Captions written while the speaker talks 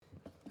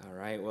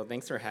right. Well,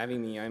 thanks for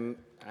having me.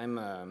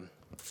 I'm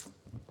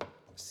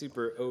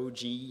super OG.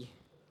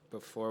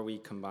 Before we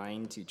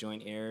combined to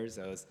join heirs,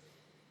 I was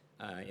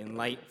in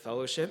Light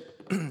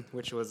Fellowship,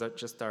 which was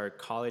just our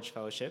college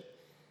fellowship.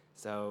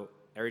 So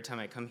every time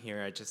I come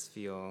here, I just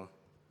feel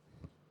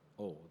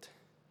old,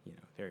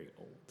 very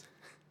old,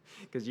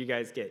 because you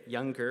guys get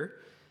younger.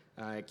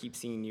 I keep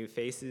seeing new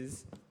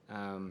faces.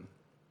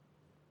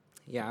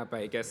 Yeah, but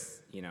I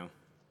guess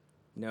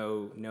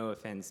no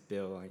offense,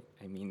 Bill.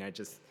 I mean,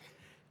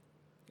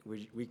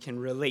 we can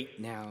relate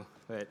now,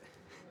 but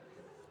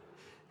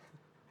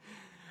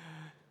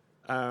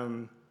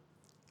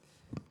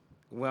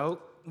well,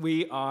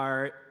 we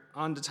are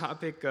on the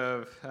topic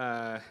of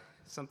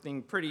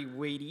something pretty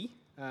weighty,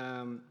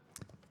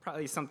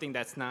 probably something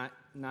that's not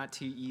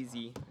too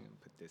easy. I'm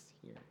gonna put this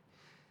here.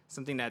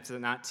 Something that's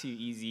not too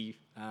easy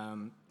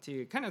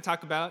to kind of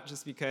talk about,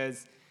 just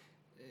because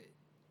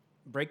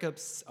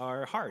breakups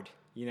are hard,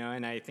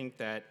 and I think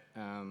that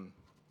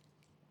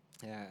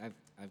yeah,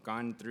 I've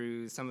gone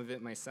through some of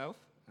it myself,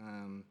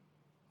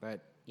 but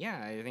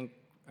yeah, I think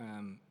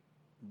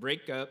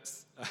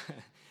breakups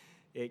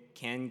it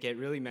can get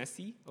really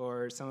messy,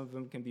 or some of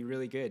them can be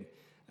really good.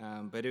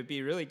 But it'd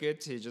be really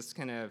good to just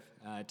kind of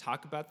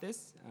talk about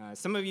this.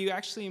 Some of you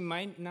actually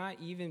might not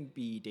even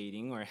be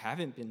dating, or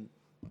haven't been,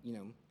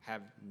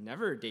 have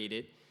never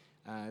dated.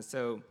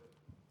 So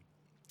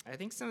I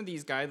think some of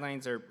these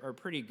guidelines are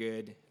pretty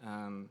good,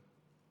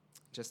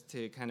 just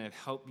to kind of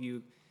help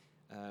you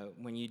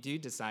when you do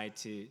decide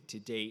to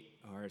date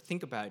or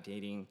think about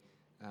dating.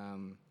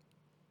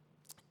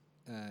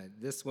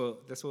 This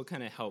will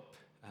kind of help,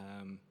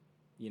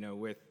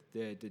 with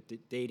the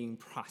dating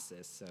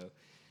process. So,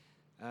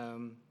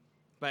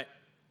 but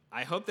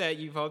I hope that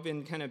you've all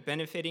been kind of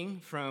benefiting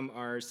from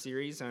our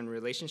series on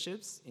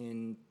relationships,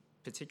 in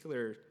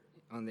particular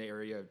on the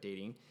area of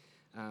dating.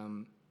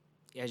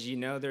 As you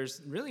know,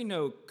 there's really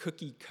no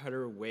cookie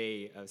cutter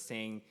way of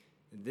saying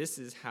this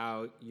is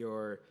how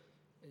your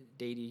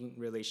dating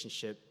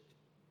relationship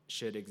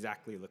should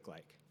exactly look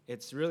like.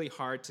 It's really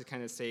hard to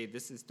kind of say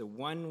this is the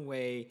one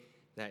way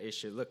that it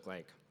should look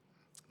like.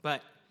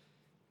 But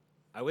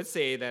I would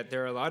say that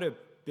there are a lot of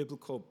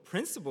biblical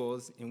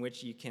principles in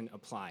which you can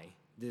apply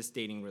this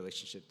dating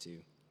relationship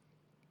to.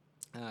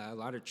 A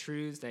lot of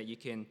truths that you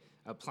can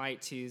apply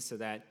it to, so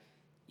that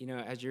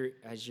as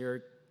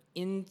you're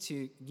in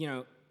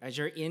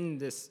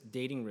this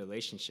dating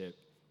relationship,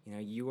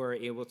 you are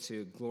able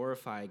to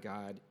glorify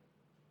God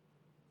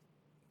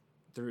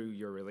through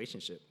your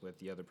relationship with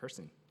the other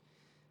person.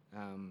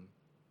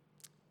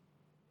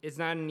 It's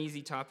not an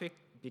easy topic,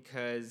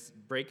 because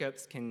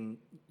breakups can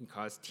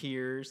cause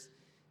tears.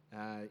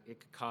 It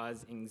could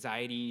cause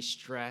anxiety,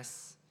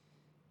 stress,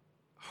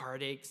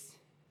 heartaches,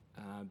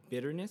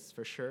 bitterness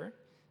for sure,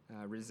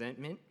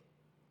 resentment.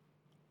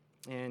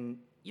 And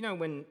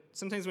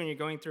sometimes when you're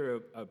going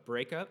through a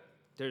breakup,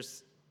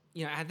 there's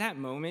at that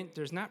moment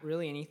there's not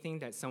really anything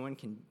that someone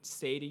can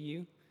say to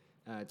you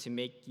to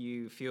make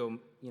you feel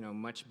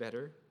much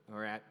better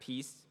or at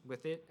peace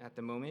with it at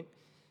the moment,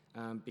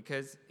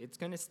 because it's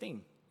gonna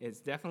sting. It's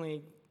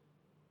definitely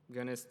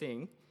gonna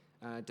sting,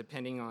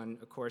 depending on,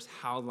 of course,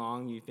 how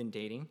long you've been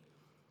dating.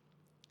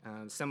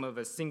 Some of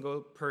a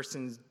single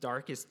person's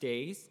darkest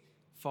days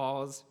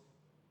falls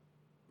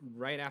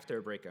right after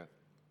a breakup.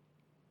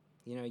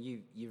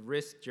 You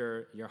risked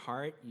your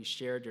heart, you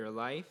shared your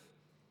life,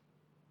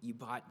 you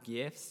bought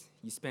gifts,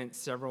 you spent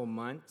several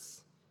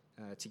months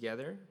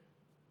together,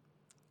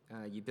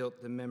 you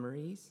built the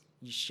memories,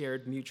 you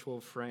shared mutual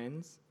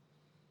friends,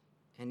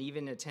 and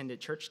even attended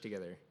church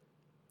together.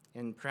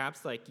 And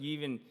perhaps you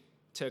even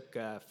took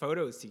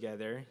photos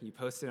together, you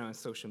posted on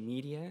social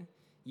media,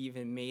 you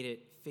even made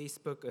it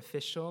Facebook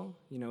official,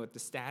 with the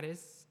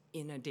status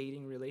in a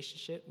dating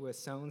relationship with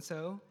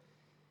so-and-so.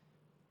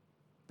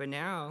 But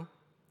now,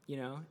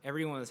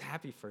 everyone was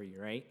happy for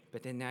you, right?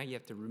 But then now you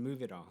have to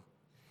remove it all.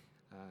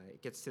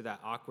 It gets to that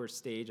awkward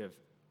stage of,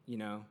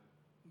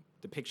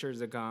 the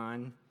pictures are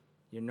gone,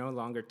 you're no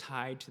longer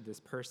tied to this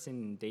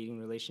person in a dating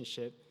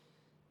relationship,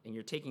 and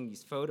you're taking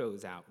these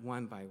photos out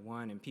one by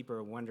one, and people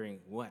are wondering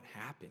what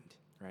happened,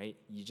 right?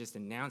 You just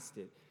announced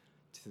it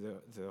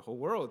to the whole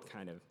world,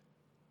 kind of.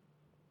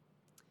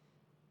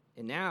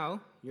 And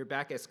now you're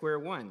back at square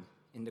one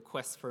in the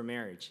quest for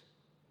marriage.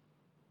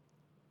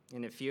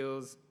 And it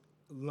feels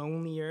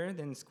lonelier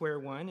than square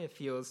one. It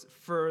feels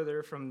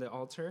further from the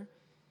altar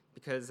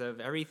because of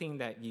everything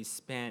that you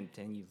spent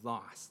and you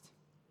lost.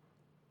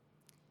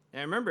 And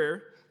I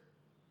remember,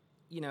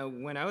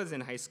 when I was in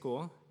high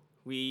school,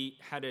 we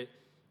had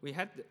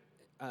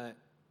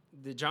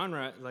the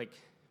genre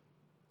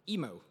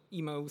emo.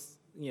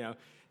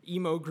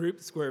 Emo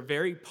groups were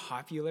very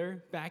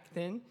popular back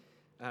then.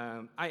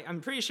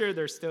 I'm pretty sure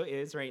there still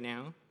is right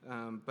now,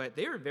 but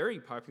they were very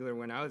popular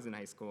when I was in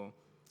high school.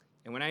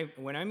 And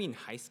when I mean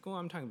high school,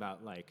 I'm talking about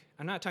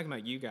I'm not talking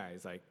about you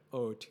guys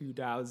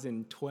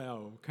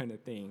 2012 kind of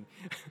thing.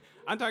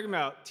 I'm talking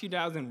about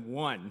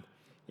 2001.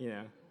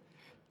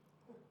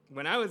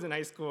 When I was in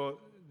high school,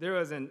 there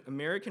was an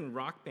American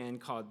rock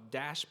band called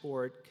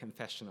Dashboard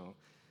Confessional.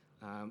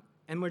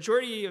 And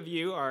majority of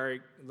you are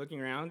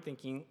looking around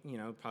thinking,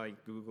 probably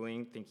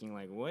Googling, thinking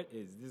like, what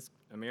is this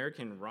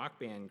American rock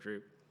band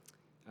group?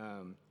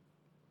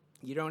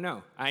 You don't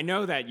know. I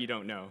know that you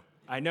don't know.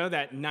 I know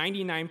that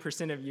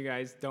 99% of you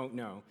guys don't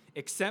know,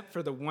 except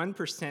for the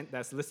 1%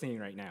 that's listening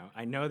right now.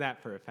 I know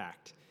that for a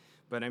fact.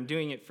 But I'm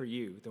doing it for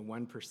you, the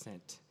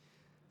 1%.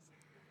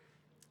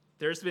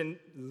 There's been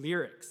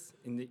lyrics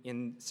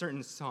in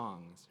certain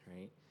songs,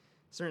 right?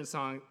 Certain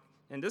song,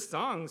 and this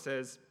song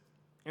says,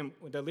 and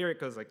the lyric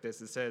goes like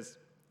this. It says,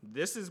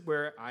 "This is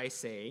where I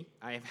say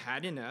I have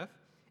had enough,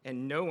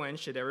 and no one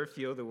should ever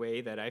feel the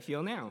way that I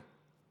feel now.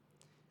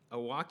 A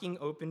walking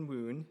open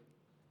wound,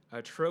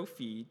 a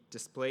trophy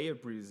display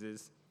of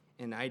bruises,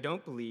 and I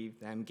don't believe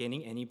that I'm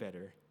getting any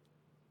better,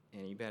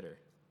 any better."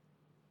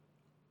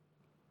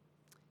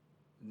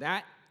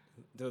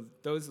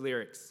 Those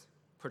lyrics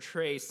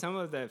portray some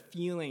of the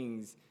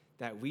feelings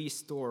that we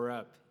store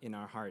up in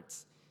our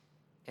hearts.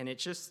 And it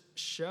just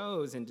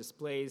shows and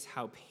displays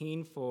how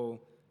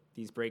painful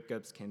these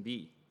breakups can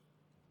be,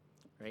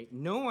 right?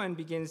 No one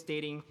begins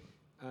dating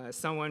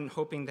someone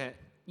hoping that,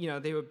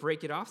 they would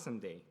break it off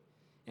someday.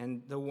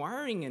 And the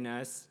wiring in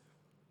us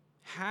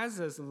has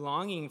us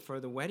longing for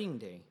the wedding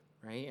day,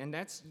 right? And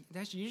that's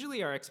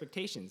usually our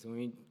expectations. When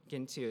we get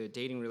into a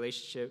dating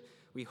relationship,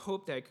 we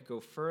hope that it could go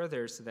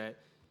further so that,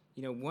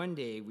 one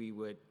day we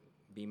would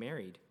be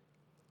married.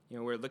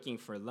 We're looking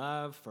for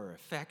love, for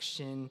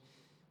affection,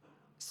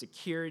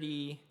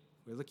 security.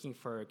 We're looking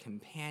for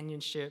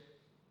companionship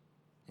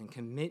and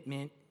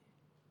commitment,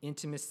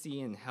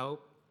 intimacy and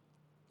help.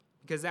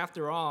 Because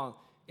after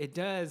all,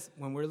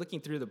 when we're looking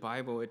through the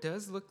Bible, it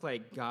does look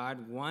like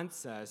God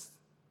wants us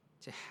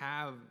to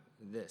have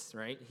this,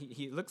 right?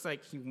 He looks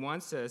like he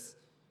wants us,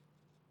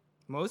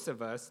 most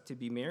of us, to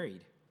be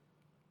married.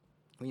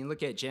 When you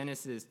look at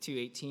Genesis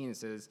 2:18, it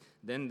says,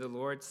 "Then the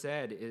Lord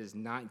said, 'It is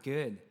not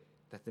good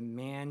that the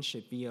man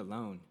should be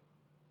alone.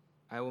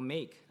 I will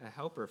make a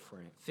helper for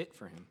him, fit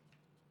for him.'"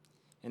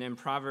 And in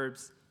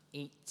Proverbs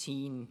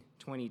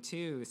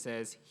 18:22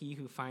 says, "He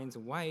who finds a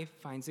wife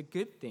finds a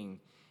good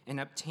thing and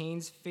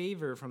obtains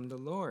favor from the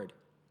Lord."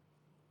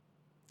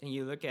 And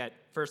you look at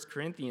 1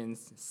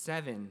 Corinthians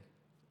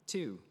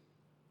 7:2.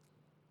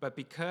 "But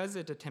because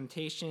of the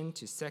temptation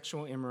to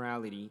sexual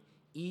immorality,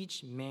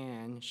 each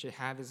man should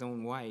have his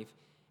own wife,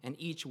 and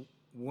each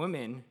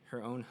woman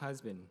her own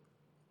husband."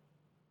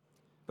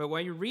 But while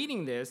you're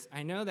reading this,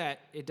 I know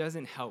that it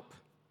doesn't help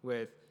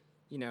with,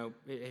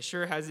 it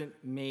sure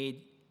hasn't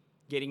made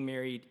getting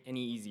married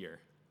any easier.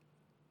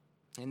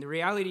 And the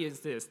reality is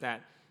this,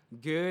 that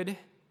good,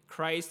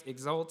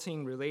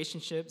 Christ-exalting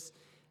relationships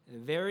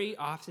very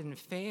often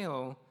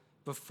fail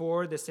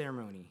before the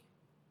ceremony,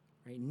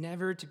 right?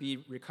 Never to be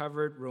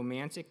recovered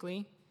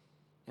romantically,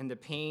 and the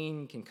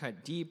pain can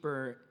cut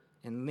deeper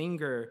and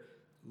linger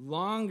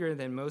longer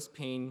than most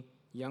pain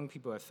young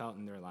people have felt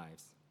in their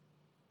lives.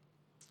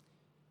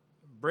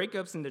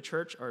 Breakups in the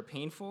church are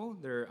painful,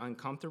 they're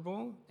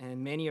uncomfortable,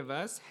 and many of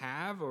us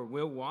have or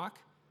will walk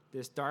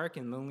this dark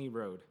and lonely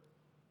road.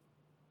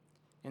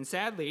 And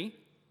sadly,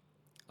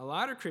 a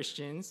lot of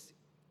Christians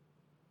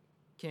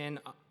can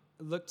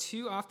look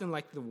too often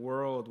like the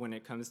world when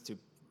it comes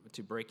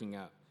to breaking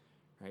up,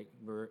 right?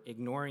 We're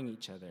ignoring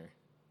each other.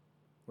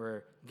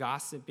 We're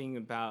gossiping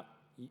about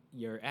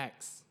your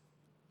ex,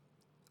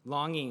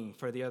 longing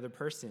for the other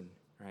person,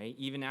 right?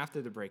 Even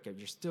after the breakup,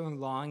 you're still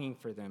longing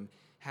for them,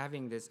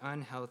 having this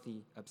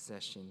unhealthy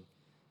obsession,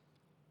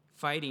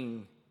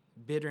 fighting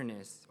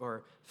bitterness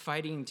or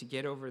fighting to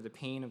get over the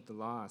pain of the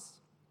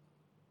loss.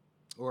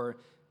 Or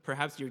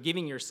perhaps you're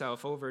giving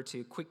yourself over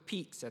to quick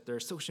peeks at their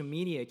social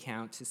media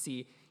account to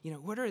see,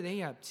 what are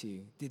they up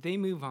to? Did they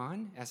move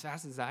on as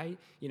fast as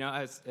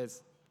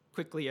as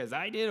quickly as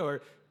I did,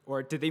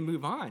 or did they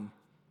move on?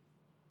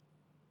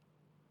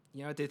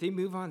 Did they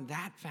move on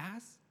that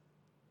fast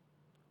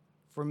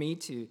for me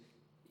to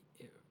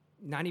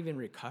not even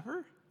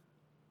recover?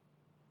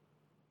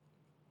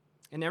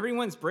 And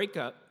everyone's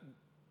breakup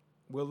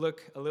will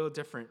look a little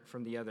different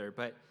from the other.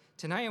 But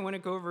tonight I want to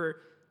go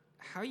over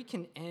how you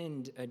can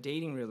end a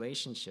dating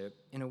relationship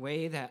in a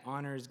way that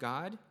honors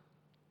God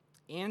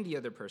and the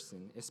other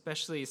person,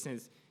 especially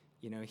since,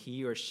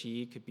 he or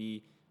she could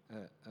be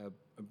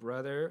a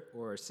brother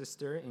or a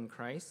sister in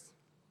Christ.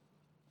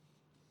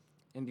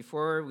 And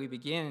before we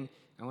begin,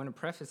 I want to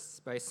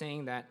preface by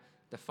saying that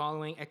the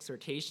following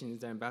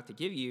exhortations that I'm about to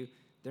give you,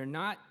 they're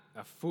not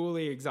a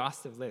fully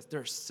exhaustive list.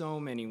 There are so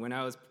many. When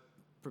I was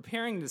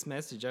preparing this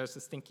message, I was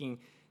just thinking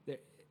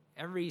that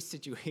every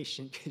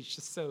situation is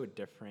just so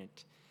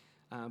different.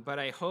 But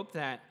I hope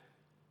that,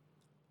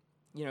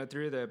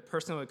 through the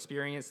personal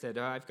experience that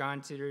I've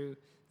gone through,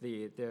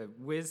 the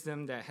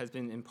wisdom that has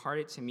been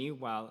imparted to me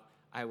while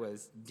I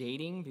was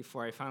dating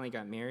before I finally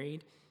got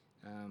married,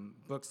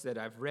 books that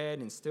I've read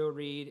and still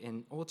read,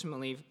 and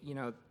ultimately,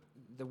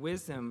 the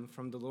wisdom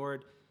from the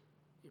Lord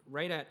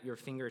right at your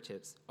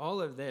fingertips. All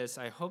of this,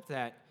 I hope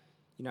that,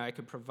 I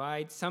could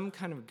provide some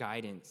kind of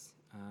guidance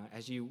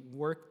as you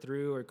work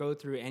through or go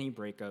through any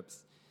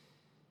breakups.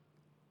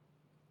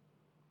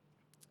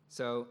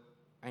 So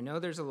I know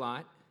there's a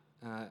lot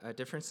of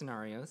different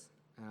scenarios,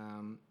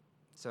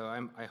 so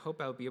I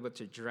hope I'll be able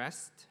to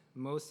address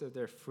most of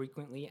their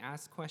frequently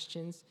asked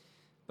questions.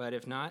 But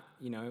if not,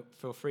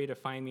 feel free to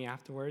find me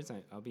afterwards.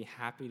 I'll be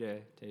happy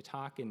to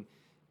talk. And,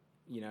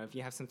 if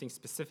you have something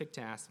specific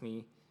to ask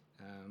me,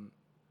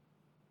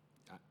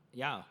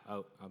 yeah,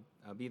 I'll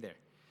be there.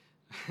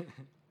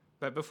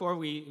 But before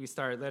we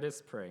start, let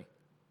us pray.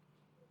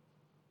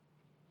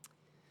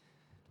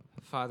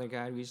 Father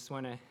God, we just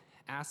want to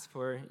ask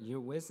for your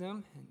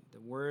wisdom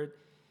and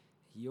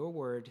your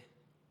word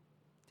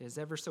that is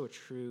ever so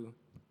true,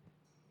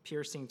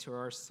 piercing to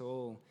our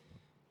soul,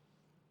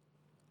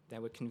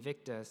 that would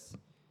convict us,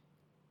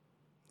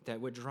 that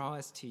would draw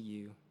us to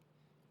you,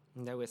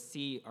 and that would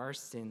see our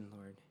sin,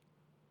 Lord.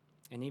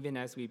 And even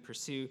as we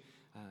pursue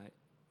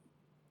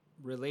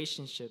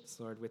relationships,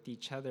 Lord, with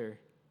each other,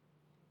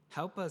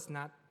 help us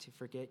not to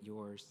forget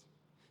yours,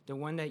 the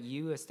one that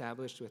you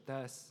established with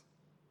us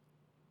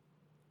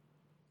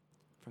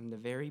from the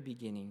very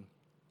beginning,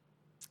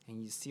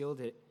 and you sealed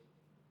it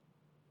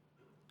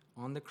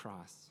on the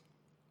cross,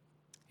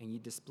 and you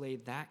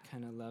displayed that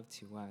kind of love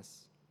to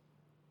us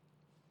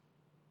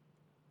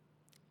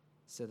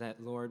so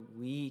that, Lord,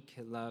 we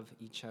could love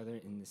each other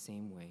in the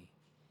same way.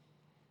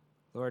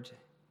 Lord,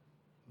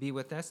 be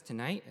with us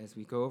tonight as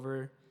we go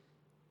over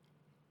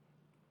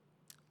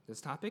this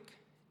topic,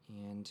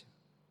 and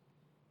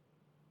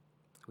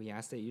we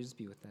ask that you just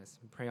be with us.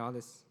 We pray all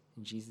this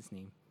in Jesus'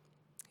 name.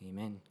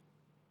 Amen.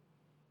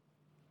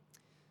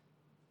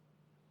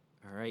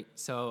 All right,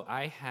 so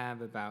I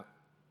have about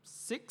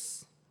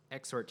 6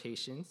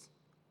 exhortations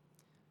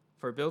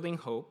for building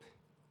hope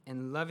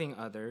and loving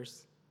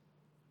others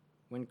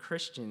when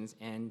Christians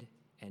end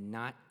a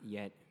not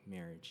yet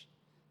marriage.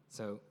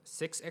 So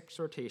 6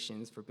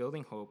 exhortations for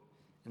building hope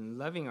and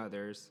loving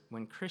others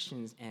when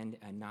Christians end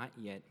a not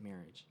yet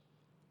marriage.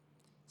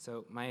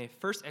 So my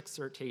first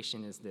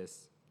exhortation is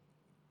this.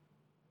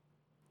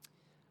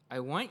 I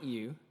want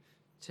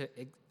to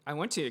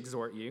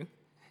exhort you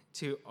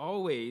to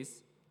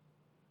always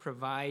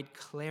provide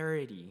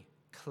clarity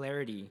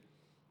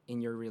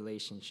in your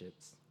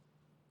relationships.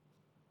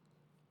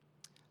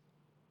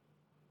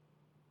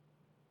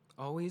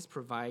 Always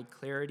provide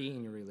clarity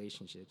in your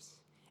relationships.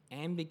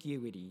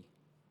 Ambiguity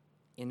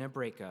in a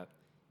breakup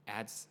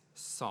adds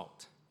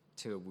salt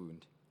to a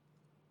wound.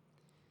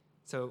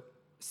 So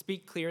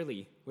speak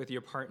clearly with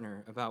your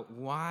partner about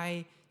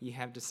why you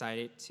have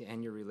decided to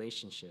end your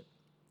relationship.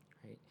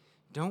 Right?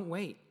 Don't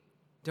wait.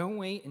 Don't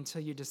wait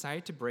until you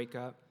decide to break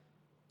up,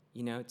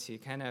 to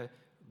kind of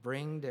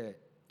bring the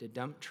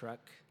dump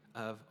truck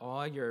of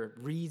all your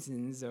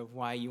reasons of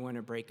why you want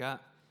to break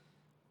up,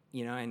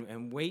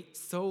 and wait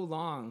so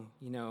long,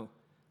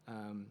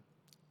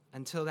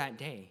 until that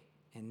day.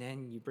 And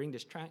then you bring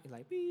this truck, you're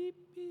like, beep,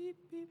 beep,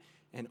 beep,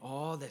 and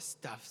all this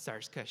stuff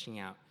starts gushing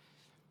out.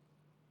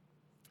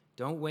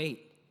 Don't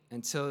wait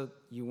until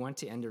you want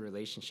to end a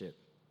relationship,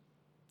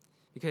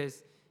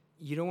 because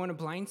you don't want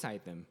to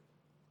blindside them.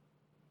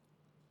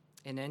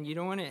 And then you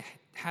don't want to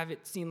have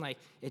it seem like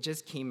it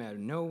just came out of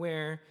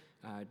nowhere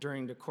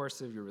during the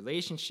course of your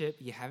relationship.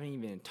 You haven't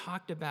even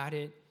talked about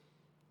it.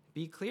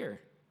 Be clear,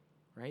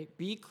 right?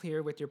 Be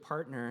clear with your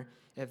partner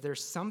if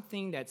there's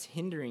something that's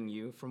hindering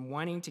you from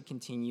wanting to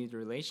continue the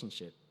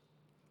relationship.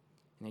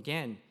 And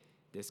again,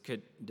 this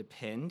could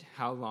depend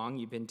how long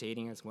you've been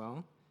dating as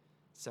well.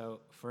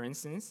 So, for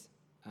instance,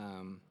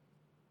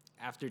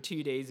 after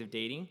 2 days of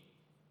dating,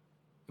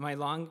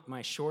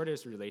 my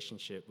shortest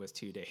relationship was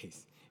 2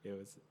 days.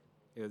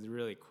 It was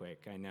really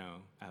quick, I know.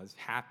 I was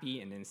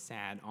happy and then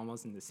sad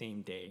almost in the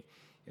same day.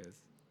 It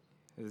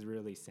was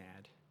really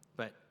sad.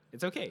 But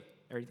it's okay.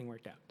 Everything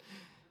worked out.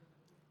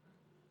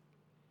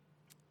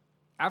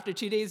 After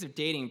 2 days of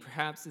dating,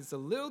 perhaps it's a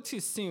little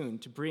too soon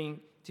to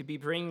be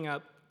bringing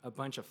up a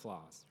bunch of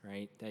flaws,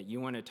 right? That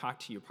you want to talk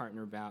to your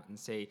partner about and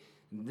say,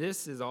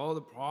 this is all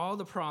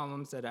the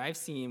problems that I've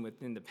seen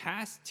within the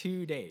past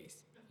 2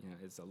 days.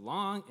 It's a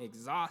long,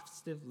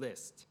 exhaustive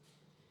list,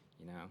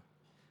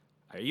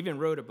 I even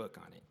wrote a book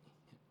on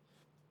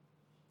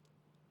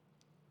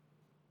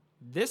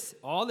it.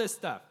 All this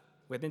stuff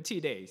within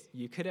 2 days,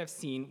 you could have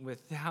seen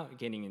without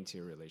getting into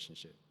a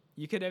relationship.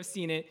 You could have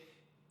seen it,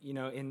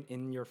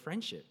 in your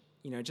friendship,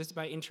 just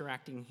by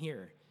interacting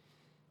here.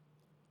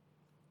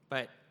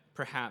 But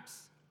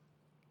perhaps,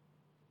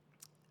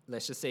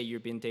 let's just say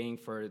you've been dating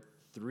for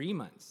 3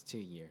 months to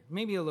a year,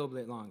 maybe a little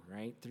bit longer,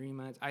 right? 3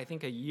 months. I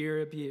think a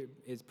year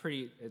is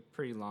pretty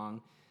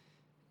long.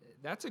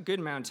 That's a good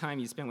amount of time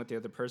you spend with the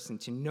other person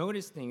to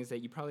notice things that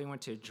you probably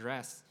want to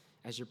address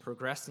as you're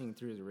progressing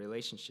through the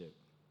relationship.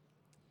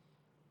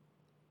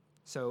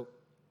 So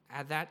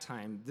at that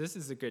time, this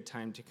is a good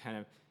time to kind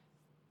of,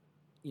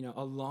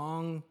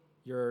 along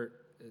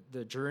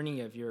the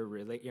journey of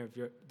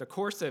the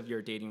course of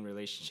your dating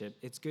relationship,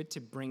 it's good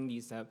to bring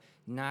these up,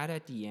 not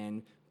at the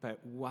end,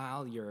 but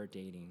while you're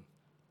dating.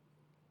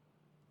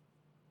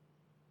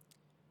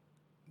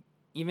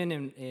 Even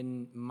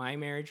in my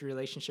marriage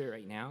relationship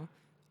right now,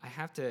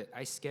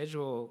 I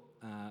schedule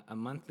a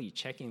monthly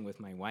check-in with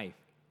my wife,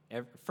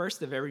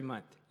 first of every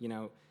month.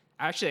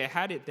 Actually, I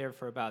had it there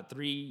for about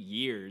 3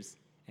 years,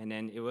 and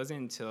then it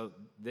wasn't until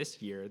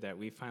this year that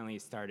we finally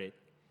started,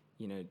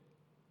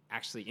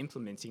 actually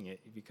implementing it,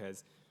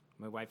 because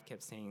my wife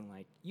kept saying,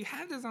 like, you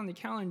have this on the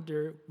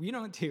calendar, we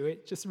don't do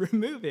it, just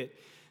remove it.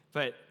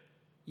 But,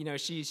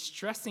 she's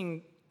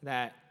stressing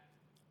that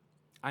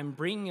I'm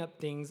bringing up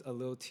things a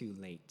little too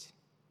late.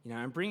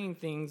 I'm bringing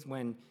things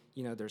when,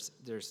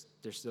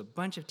 there's a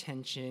bunch of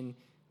tension,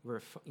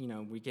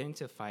 we get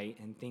into a fight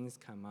and things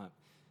come up.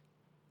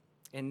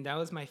 And that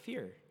was my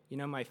fear.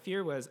 My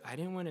fear was I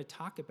didn't want to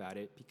talk about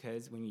it,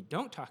 because when you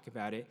don't talk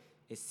about it,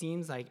 it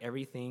seems like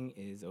everything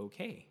is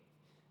okay.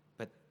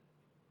 But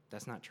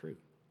that's not true,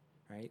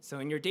 right? So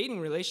in your dating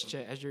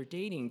relationship, as you're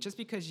dating, just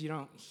because you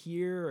don't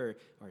hear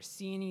or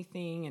see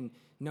anything and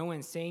no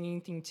one's saying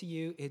anything to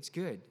you, it's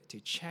good to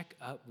check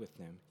up with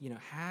them.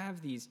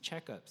 Have these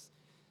checkups.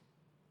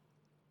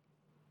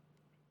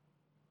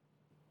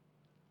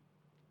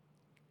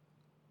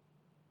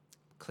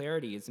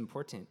 Clarity is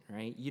important,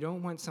 right? You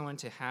don't want someone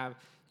to have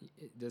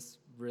this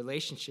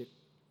relationship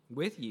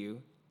with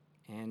you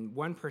and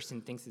one person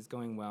thinks it's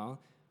going well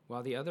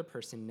while the other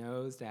person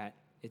knows that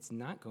it's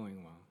not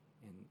going well.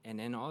 And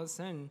then all of a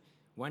sudden,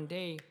 one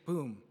day,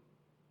 boom,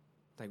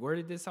 like, where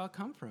did this all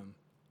come from?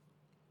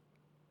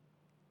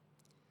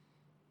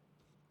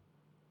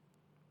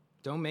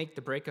 Don't make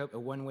the breakup a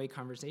one-way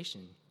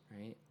conversation,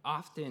 right?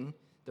 Often,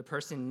 the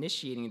person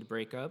initiating the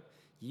breakup,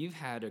 you've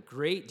had a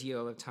great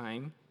deal of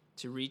time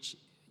to reach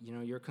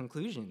your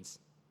conclusions.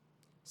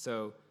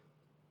 So,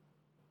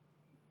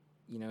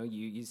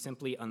 you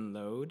simply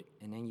unload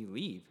and then you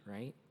leave,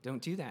 right?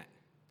 Don't do that.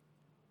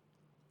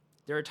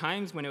 There are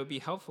times when it would be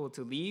helpful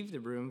to leave the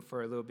room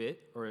for a little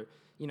bit, or,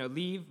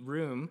 leave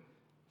room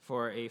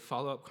for a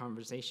follow-up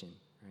conversation,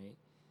 right?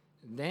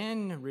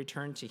 Then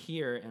return to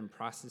here and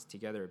process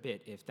together a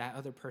bit if that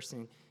other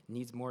person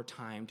needs more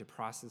time to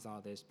process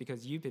all this,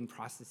 because you've been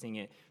processing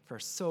it for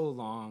so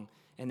long.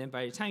 And then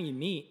by the time you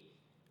meet,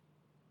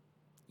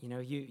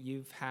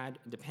 you've had,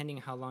 depending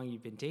how long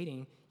you've been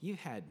dating, you've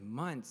had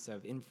months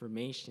of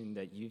information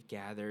that you've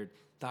gathered,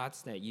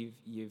 thoughts that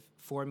you've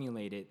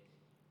formulated,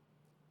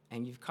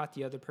 and you've caught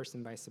the other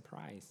person by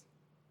surprise.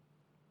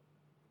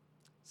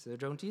 So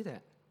don't do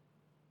that.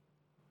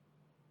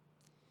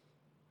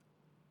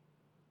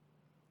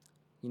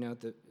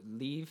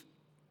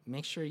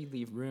 Make sure you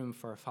leave room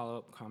for a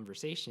follow-up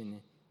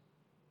conversation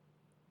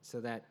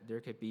so that there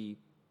could be,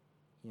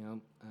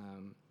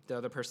 the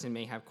other person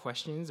may have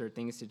questions or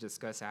things to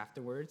discuss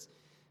afterwards.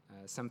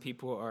 Some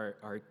people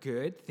are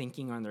good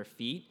thinking on their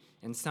feet,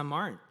 and some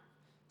aren't.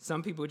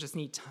 Some people just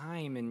need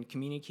time, and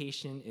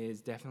communication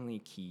is definitely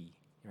key,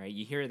 right?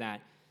 You hear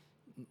that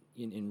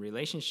in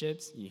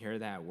relationships, you hear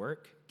that at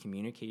work.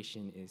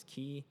 Communication is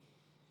key,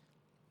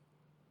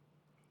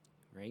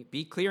 right?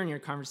 Be clear in your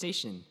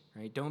conversation,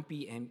 right? Don't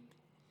be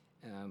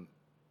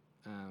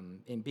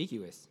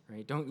ambiguous,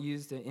 right? Don't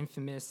use the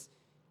infamous,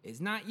 it's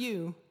not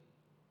you,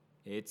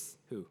 it's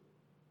who?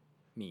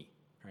 Me,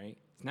 right?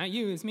 It's not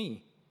you, it's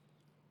me.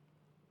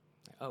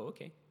 Oh,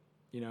 okay.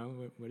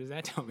 What does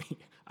that tell me?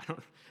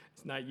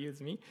 It's not you,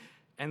 it's me.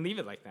 And leave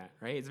it like that,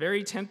 right? It's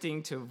very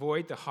tempting to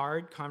avoid the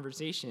hard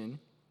conversation,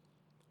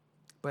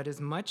 but it's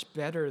much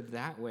better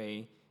that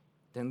way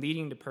than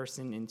leading the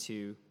person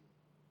into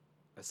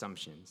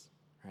assumptions,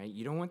 right?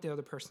 You don't want the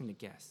other person to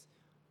guess.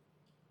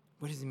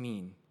 What does it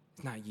mean?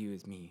 It's not you,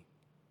 it's me.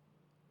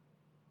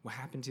 What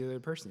happened to the other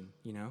person,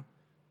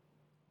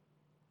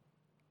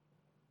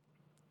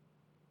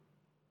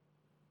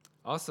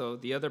 Also,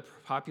 the other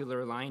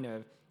popular line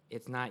of,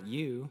 it's not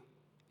you,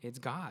 it's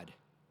God,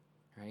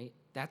 right?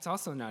 That's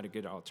also not a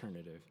good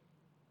alternative.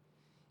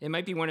 It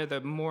might be one of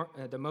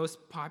the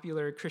most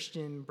popular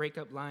Christian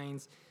breakup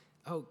lines.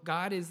 Oh,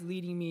 God is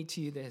leading me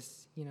to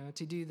this,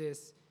 to do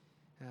this.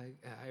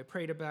 I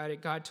prayed about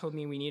it. God told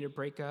me we need to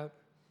break up.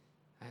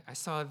 I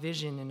saw a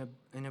vision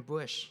in a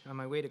bush on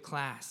my way to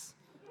class,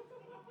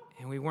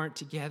 and we weren't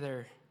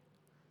together.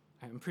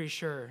 I'm pretty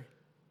sure.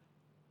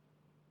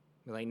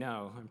 We're like,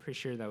 no, I'm pretty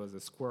sure that was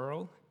a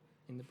squirrel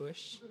in the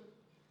bush.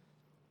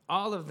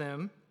 All of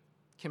them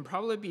can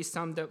probably be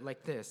summed up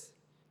like this.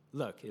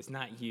 Look, it's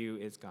not you,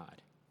 it's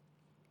God.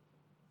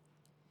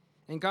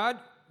 And God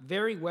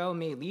very well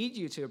may lead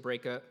you to a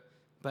breakup,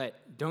 but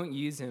don't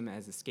use him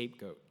as a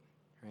scapegoat,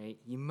 right?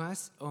 You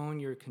must own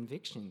your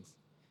convictions.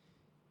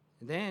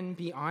 Then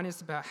be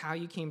honest about how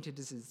you came to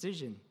this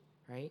decision,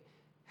 right?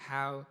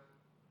 How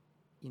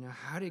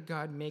did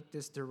God make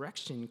this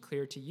direction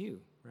clear to you,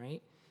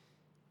 right?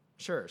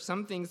 Sure,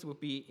 some things will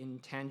be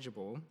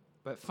intangible,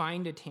 but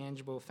find the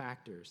tangible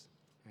factors,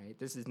 right?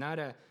 This is not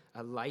a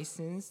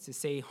license to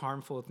say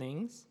harmful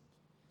things,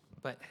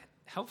 but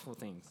helpful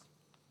things.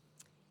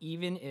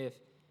 Even if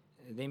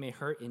they may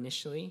hurt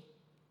initially,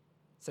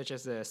 such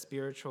as a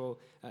spiritual,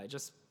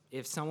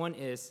 if someone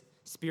is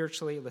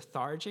spiritually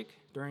lethargic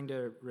during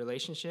the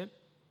relationship,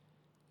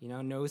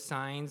 no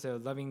signs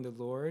of loving the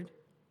Lord,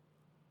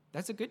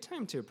 that's a good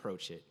time to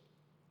approach it.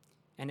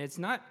 And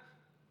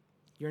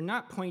you're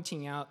not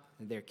pointing out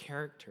their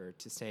character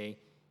to say,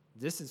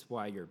 this is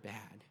why you're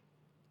bad,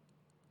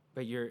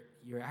 but you're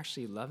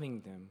actually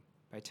loving them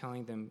by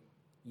telling them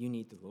you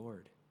need the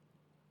Lord.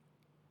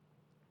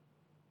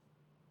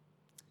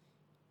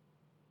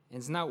 And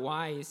it's not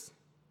wise.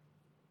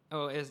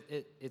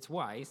 It's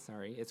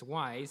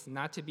wise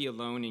not to be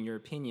alone in your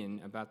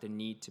opinion about the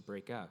need to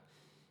break up.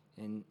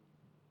 And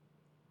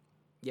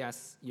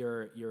yes,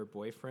 your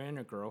boyfriend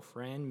or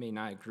girlfriend may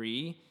not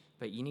agree,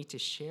 but you need to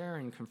share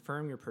and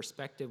confirm your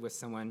perspective with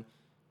someone,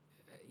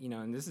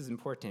 and this is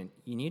important.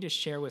 You need to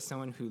share with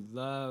someone who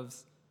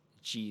loves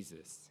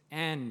Jesus,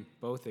 and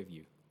both of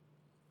you,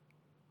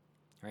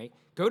 right?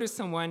 Go to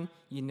someone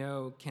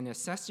can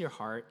assess your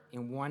heart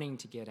in wanting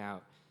to get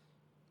out.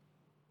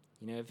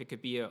 If it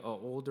could be an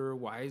older,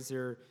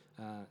 wiser,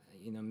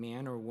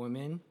 man or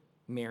woman,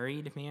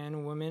 married man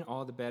or woman,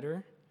 all the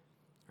better,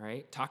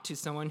 right? Talk to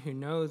someone who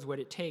knows what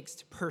it takes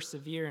to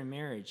persevere in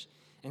marriage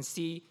and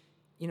see,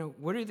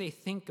 what do they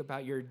think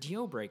about your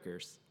deal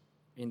breakers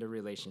in the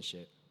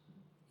relationship?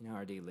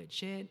 Are they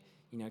legit?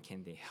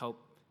 Can they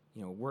help,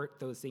 work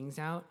those things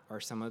out? Or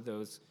some of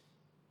those,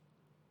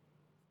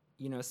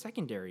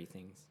 secondary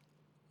things?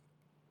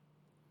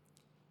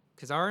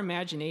 Because our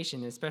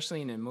imagination,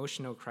 especially in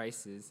emotional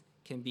crisis,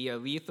 can be a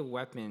lethal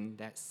weapon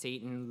that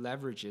Satan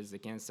leverages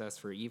against us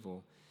for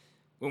evil.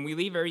 When we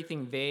leave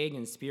everything vague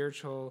and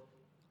spiritual,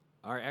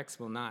 our ex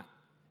will not.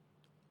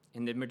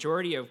 And the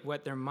majority of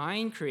what their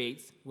mind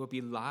creates will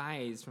be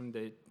lies from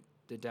the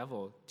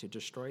devil to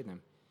destroy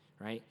them,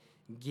 right?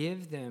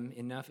 Give them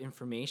enough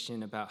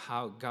information about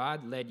how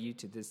God led you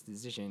to this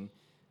decision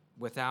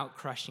without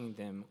crushing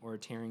them or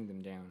tearing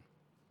them down.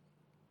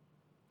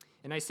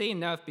 And I say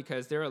enough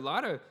because there are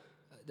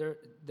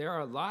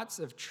lots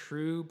of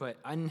true but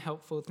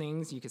unhelpful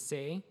things you could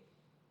say.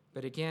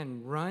 But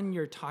again, run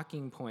your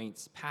talking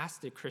points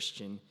past the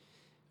Christian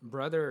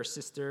brother or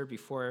sister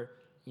before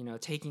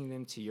taking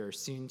them to your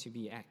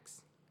soon-to-be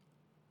ex.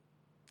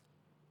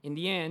 In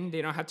the end,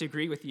 they don't have to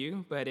agree with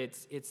you, but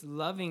it's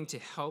loving to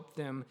help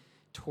them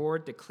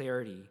toward the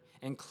clarity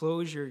and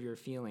closure you're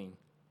feeling.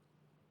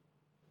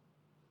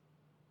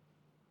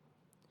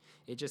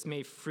 It just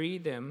may free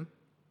them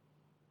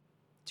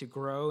to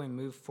grow and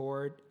move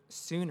forward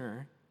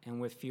sooner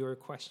and with fewer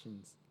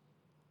questions.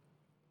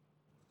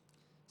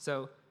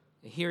 So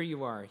here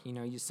you are,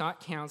 you sought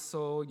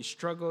counsel, you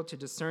struggled to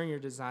discern your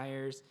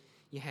desires,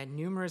 you had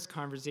numerous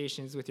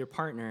conversations with your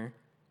partner.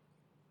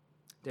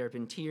 There have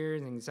been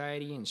tears,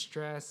 anxiety, and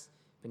stress,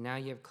 but now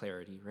you have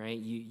clarity, right?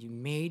 You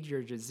made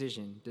your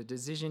decision, the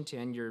decision to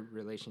end your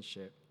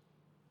relationship.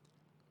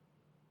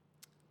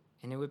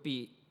 And it would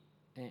be,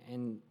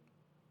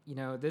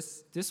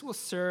 this will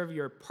serve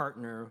your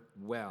partner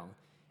well.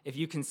 If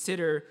you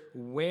consider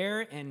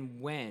where and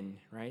when,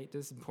 right?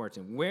 This is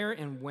important. Where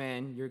and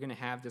when you're going to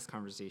have this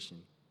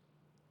conversation,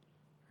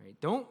 right?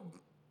 Don't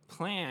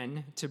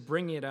plan to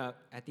bring it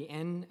up at the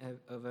end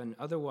of an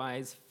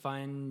otherwise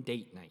fun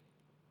date night,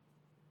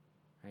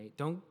 right?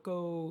 Don't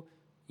go,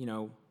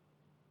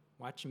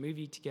 watch a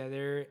movie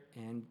together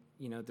and,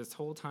 this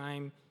whole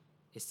time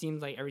it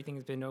seems like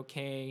everything's been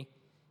okay.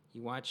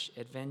 You watch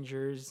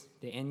Avengers,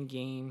 the End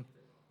Game,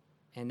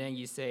 and then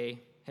you say,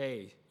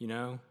 hey,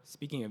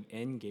 speaking of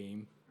end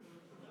game,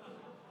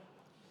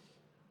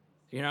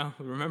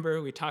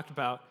 remember we talked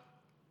about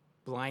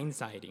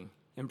blindsiding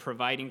and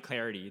providing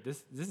clarity.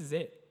 This is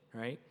it,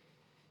 right?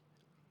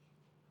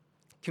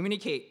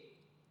 Communicate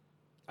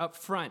up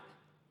front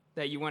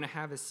that you want to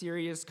have a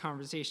serious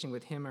conversation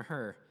with him or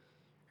her,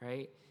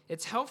 right?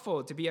 It's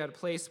helpful to be at a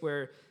place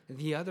where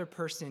the other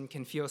person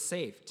can feel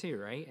safe too,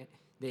 right?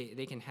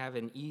 They can have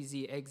an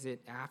easy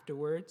exit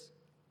afterwards,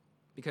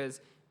 because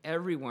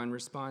everyone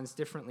responds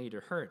differently to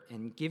hurt,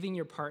 and giving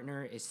your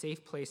partner a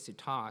safe place to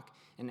talk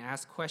and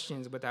ask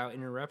questions without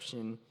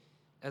interruption,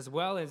 as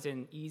well as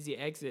an easy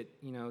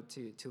exit,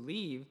 to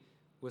leave,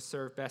 will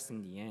serve best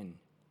in the end.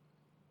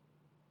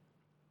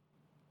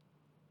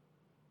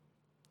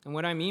 And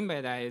what I mean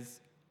by that is,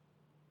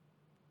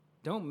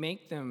 don't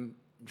make them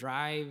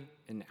drive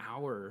an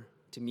hour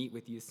to meet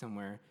with you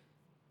somewhere.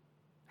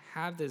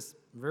 Have this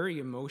very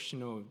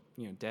emotional,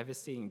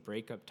 devastating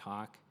breakup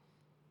talk,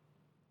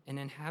 and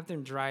then have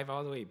them drive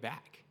all the way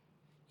back,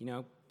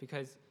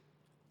 because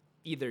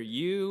either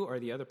you or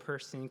the other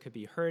person could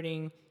be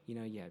hurting,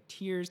 you have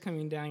tears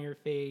coming down your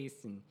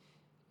face, and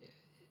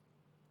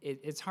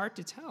it's hard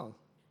to tell.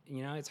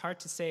 It's hard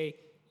to say,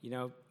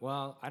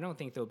 well, I don't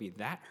think they'll be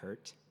that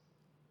hurt.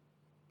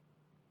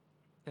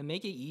 But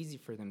make it easy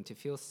for them to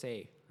feel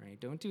safe, right?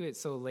 Don't do it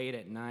so late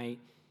at night.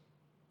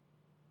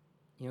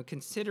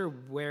 Consider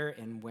where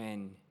and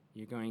when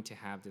you're going to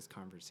have this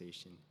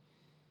conversation.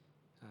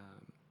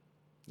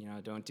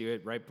 Don't do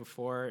it right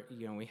before,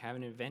 we have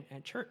an event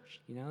at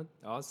church. All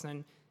of a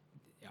sudden,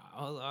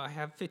 I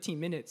have 15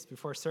 minutes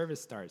before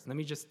service starts. Let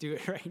me just do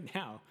it right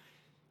now.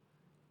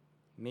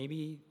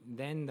 Maybe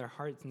then their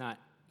heart's not,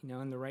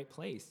 in the right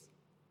place.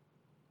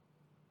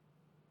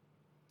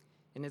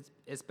 And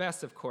it's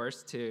best, of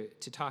course, to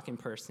talk in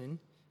person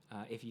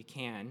if you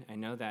can. I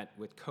know that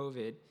with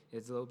COVID,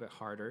 it's a little bit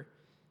harder.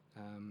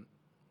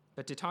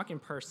 But to talk in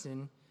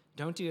person,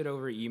 don't do it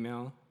over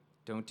email.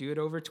 Don't do it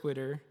over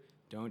Twitter.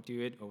 Don't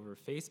do it over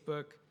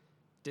Facebook,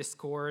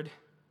 Discord,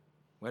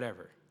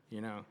 whatever,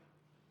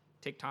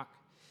 TikTok.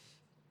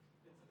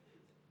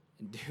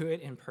 Do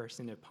it in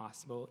person if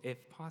possible.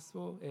 If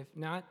possible, if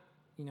not,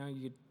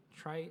 you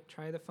try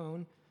the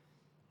phone.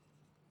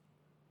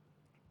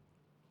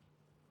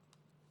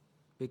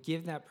 But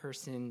give that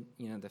person,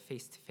 the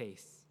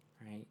face-to-face,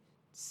 right?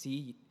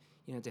 See,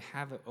 to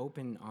have an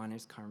open,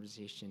 honest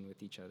conversation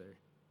with each other.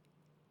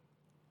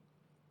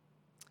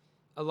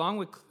 Along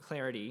with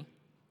clarity,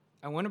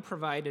 I want to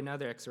provide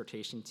another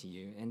exhortation to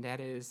you, and that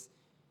is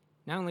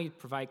not only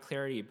provide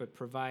clarity, but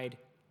provide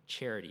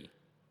charity.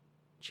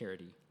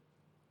 Charity.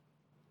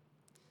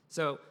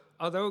 So,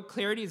 although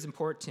clarity is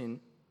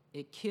important,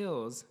 it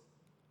kills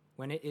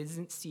when it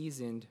isn't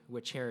seasoned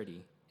with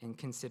charity and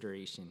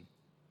consideration.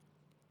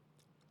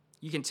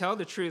 You can tell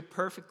the truth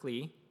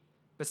perfectly,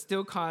 but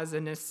still cause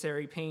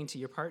unnecessary pain to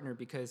your partner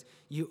because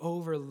you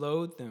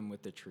overload them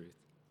with the truth.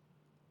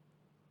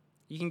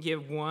 You can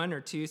give one or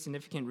two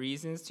significant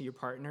reasons to your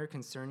partner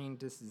concerning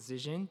this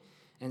decision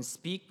and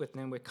speak with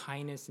them with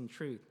kindness and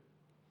truth.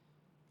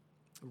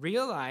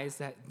 Realize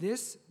that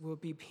this will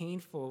be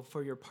painful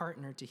for your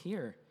partner to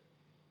hear,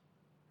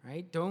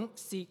 right? Don't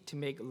seek to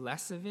make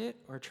less of it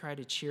or try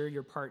to cheer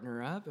your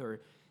partner up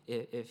or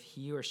if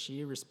he or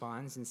she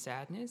responds in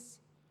sadness.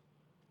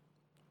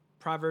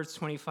 Proverbs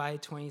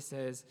 25:20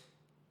 says,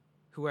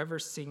 "Whoever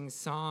sings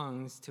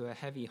songs to a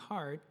heavy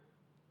heart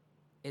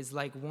is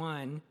like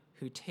one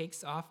who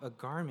takes off a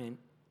garment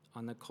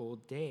on the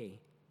cold day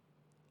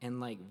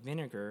and like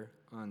vinegar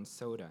on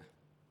soda."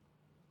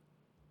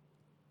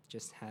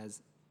 Just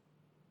has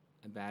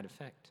a bad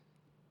effect.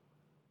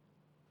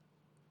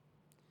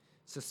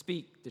 So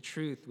speak the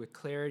truth with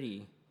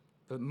clarity,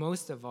 but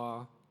most of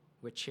all,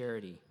 with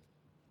charity.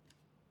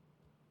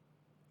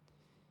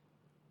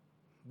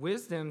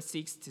 Wisdom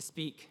seeks to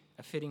speak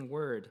a fitting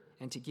word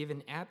and to give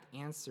an apt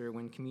answer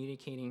when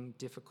communicating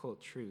difficult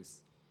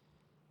truths.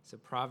 So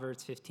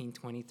Proverbs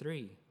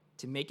 15:23,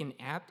 "To make an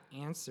apt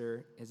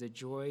answer is a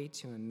joy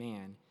to a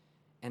man,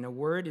 and a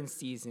word in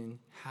season,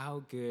 how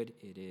good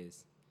it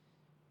is."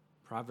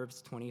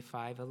 Proverbs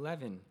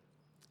 25:11,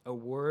 "A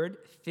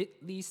word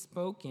fitly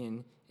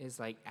spoken is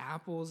like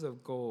apples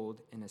of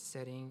gold in a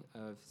setting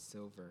of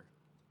silver."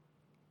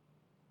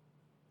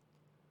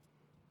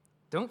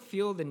 Don't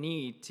feel the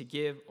need to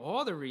give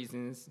all the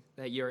reasons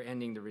that you're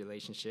ending the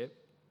relationship.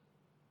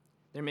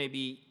 There may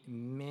be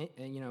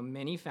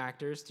many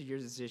factors to your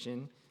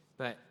decision,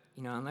 but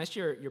unless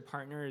your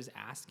partner is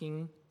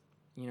asking,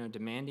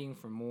 demanding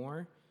for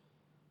more,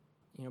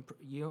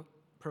 you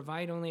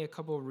provide only a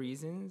couple of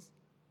reasons,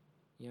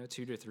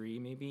 2 to 3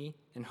 maybe,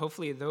 and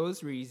hopefully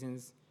those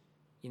reasons,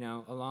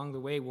 along the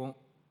way won't.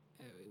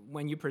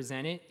 When you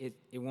present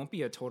it won't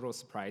be a total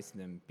surprise to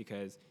them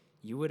because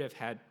you would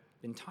have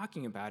been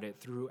talking about it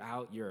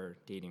throughout your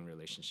dating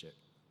relationship.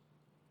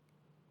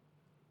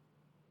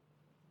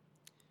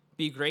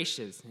 Be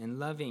gracious and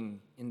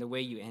loving in the way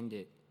you end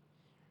it.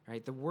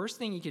 Right? The worst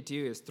thing you could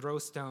do is throw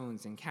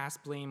stones and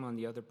cast blame on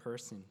the other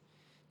person,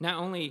 not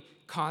only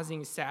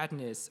causing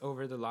sadness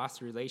over the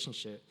lost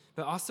relationship,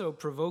 but also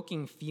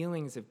provoking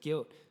feelings of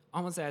guilt,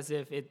 almost as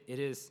if it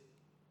is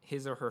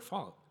his or her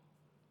fault.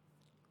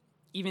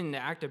 Even in the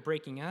act of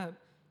breaking up,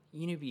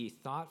 you need to be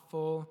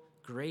thoughtful,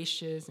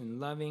 gracious, and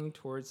loving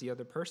towards the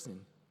other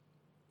person.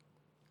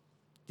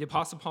 The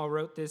Apostle Paul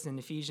wrote this in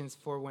Ephesians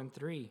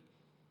 4:1-3.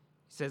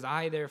 He says,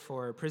 "I,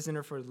 therefore, a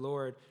prisoner for the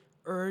Lord,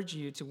 urge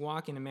you to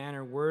walk in a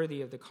manner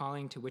worthy of the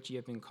calling to which you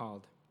have been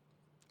called,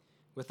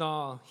 with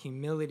all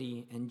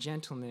humility and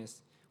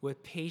gentleness,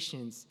 with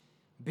patience,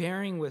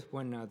 bearing with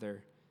one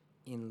another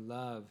in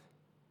love,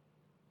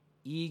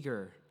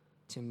 eager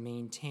to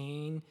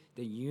maintain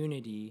the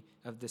unity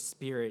of the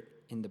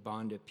Spirit in the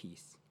bond of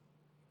peace."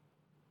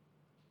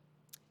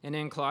 And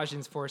in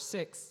Colossians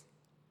 4:6,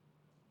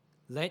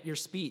 "Let your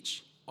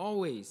speech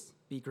always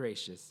be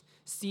gracious,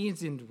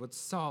 seasoned with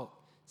salt,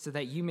 so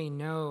that you may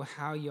know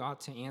how you ought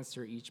to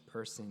answer each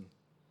person."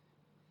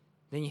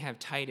 Then you have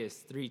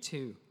Titus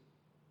 3:2,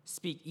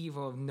 "Speak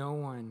evil of no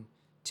one,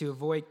 to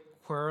avoid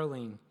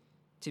quarreling,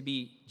 to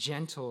be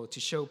gentle, to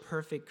show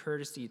perfect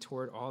courtesy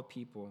toward all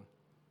people."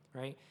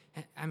 Right?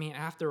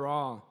 After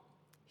all,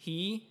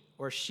 he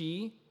or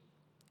she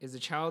is a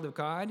child of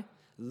God,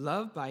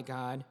 loved by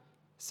God,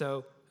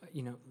 so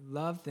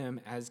love them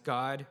as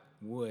God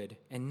would,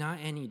 and not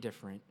any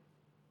different.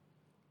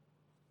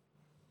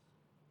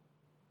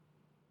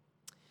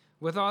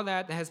 With all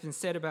that has been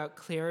said about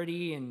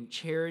clarity and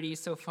charity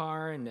so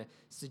far and the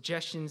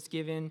suggestions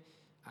given,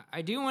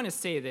 I do want to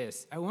say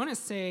this. I want to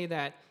say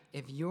that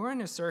if you're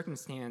in a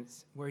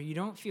circumstance where you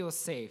don't feel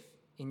safe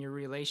in your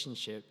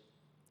relationship,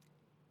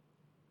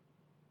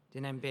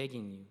 then I'm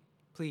begging you,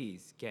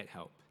 please get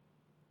help.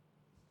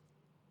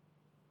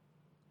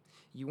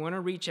 You want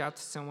to reach out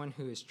to someone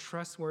who is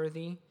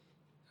trustworthy,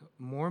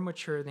 more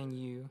mature than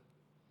you,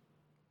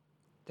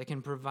 that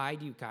can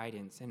provide you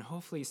guidance, and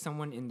hopefully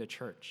someone in the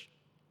church.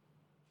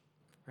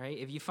 Right?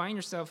 If you find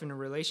yourself in a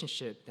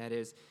relationship that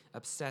is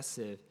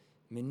obsessive,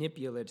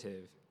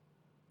 manipulative,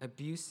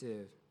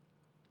 abusive,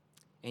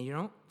 and you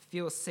don't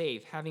feel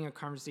safe having a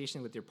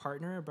conversation with your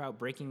partner about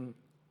breaking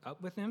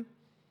up with them,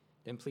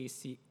 then please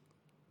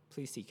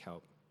seek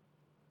help.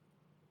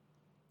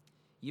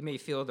 You may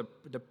feel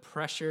the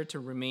pressure to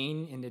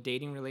remain in the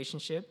dating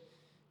relationship,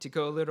 to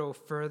go a little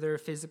further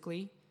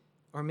physically,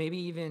 or maybe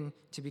even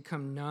to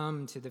become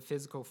numb to the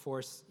physical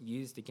force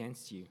used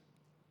against you.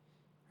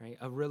 Right?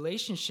 A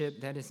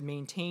relationship that is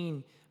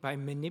maintained by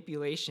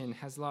manipulation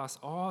has lost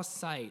all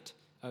sight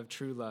of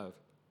true love.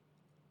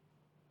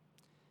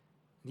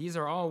 These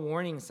are all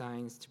warning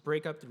signs to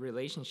break up the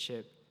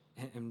relationship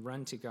and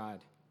run to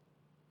God.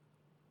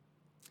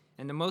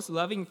 And the most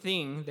loving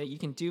thing that you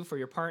can do for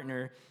your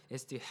partner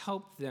is to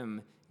help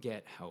them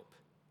get help.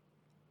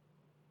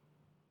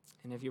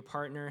 And if your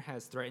partner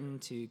has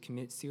threatened to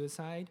commit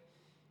suicide,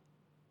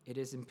 it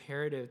is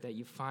imperative that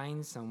you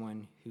find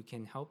someone who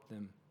can help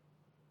them.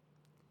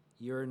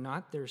 You're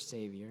not their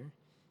savior,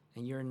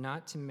 and you're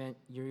not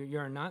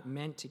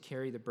meant to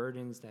carry the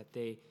burdens that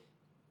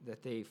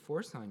they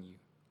force on you.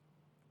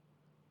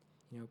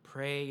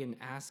 Pray and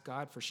ask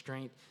God for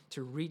strength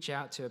to reach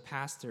out to a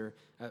pastor,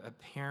 a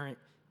parent,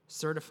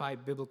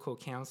 certified biblical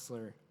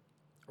counselor,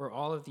 or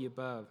all of the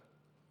above.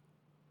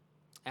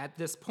 At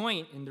this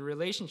point in the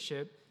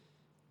relationship,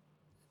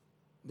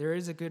 there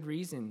is a good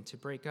reason to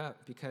break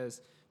up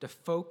because the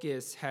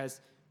focus has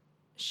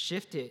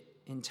shifted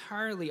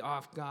entirely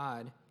off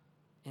God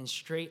and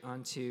straight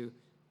onto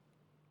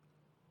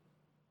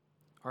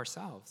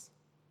ourselves.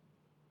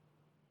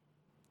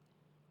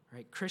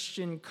 Right?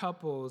 Christian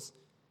couples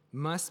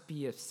must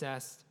be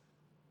obsessed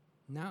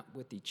not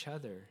with each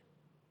other,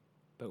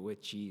 but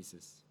with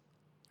Jesus,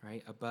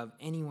 right? Above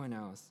anyone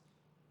else.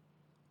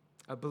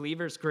 A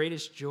believer's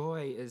greatest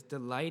joy is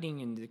delighting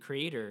in the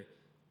Creator,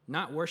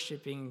 not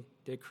worshiping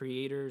the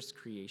Creator's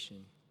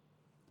creation.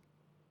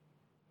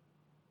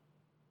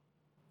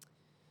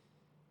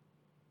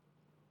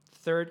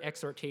 Third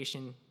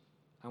exhortation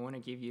I want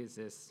to give you is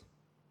this.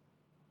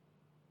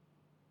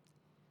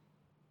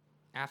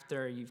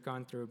 After you've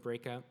gone through a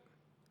breakup,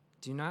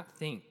 do not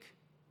think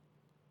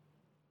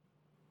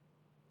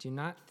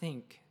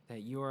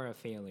that you are a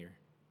failure.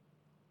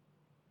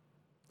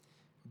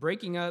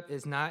 Breaking up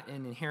is not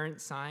an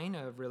inherent sign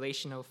of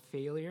relational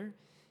failure.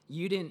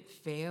 You didn't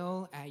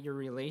fail at your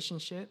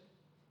relationship.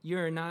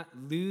 You're not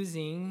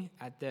losing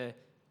at the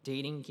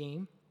dating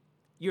game.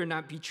 You're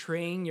not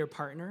betraying your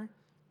partner,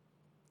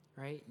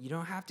 right? You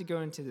don't have to go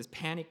into this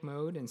panic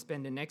mode and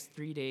spend the next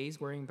 3 days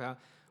worrying about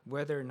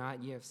whether or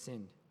not you have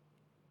sinned.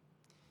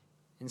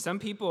 And some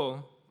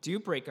people do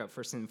break up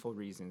for sinful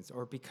reasons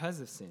or because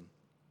of sin.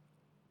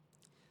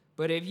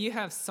 But if you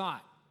have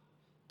sought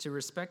to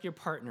respect your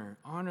partner,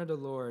 honor the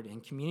Lord,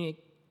 and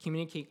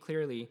communicate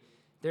clearly,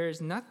 there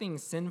is nothing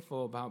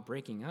sinful about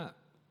breaking up,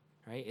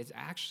 right? It's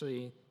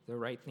actually the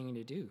right thing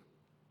to do.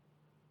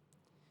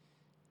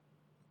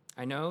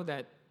 I know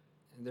that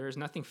there's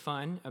nothing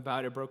fun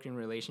about a broken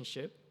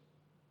relationship,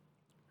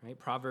 right?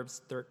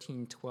 Proverbs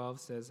 13:12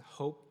 says,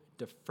 hope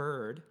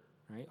deferred,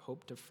 right?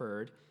 Hope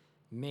deferred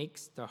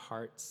makes the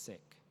heart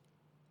sick.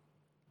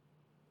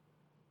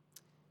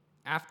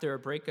 After a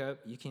breakup,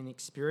 you can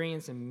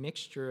experience a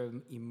mixture of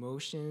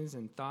emotions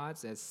and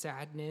thoughts as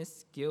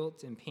sadness,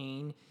 guilt, and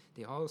pain.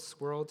 They all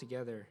swirl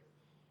together,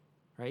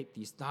 right?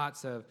 These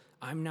thoughts of,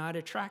 I'm not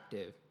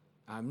attractive.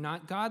 I'm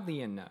not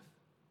godly enough.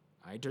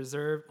 I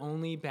deserve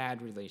only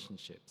bad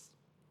relationships,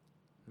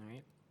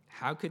 right?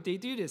 How could they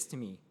do this to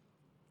me?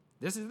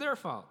 This is their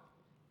fault.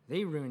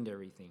 They ruined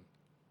everything.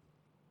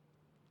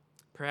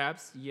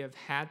 Perhaps you have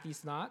had these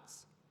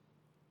thoughts,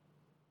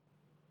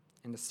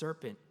 and the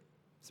serpent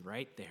is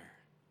right there,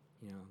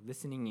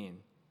 listening in.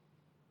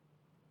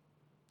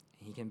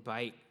 He can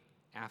bite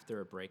after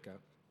a breakup.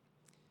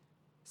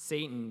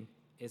 Satan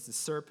is the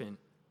serpent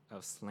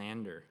of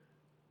slander.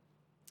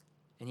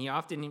 And he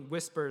often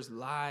whispers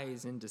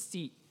lies and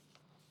deceit.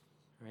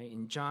 Right?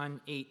 In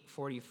John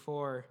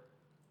 8:44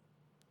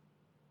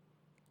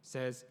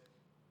 says,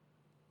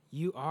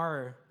 you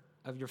are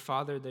of your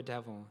father the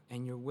devil,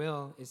 and your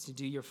will is to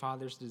do your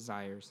father's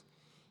desires.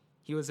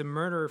 He was a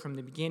murderer from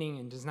the beginning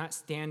and does not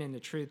stand in the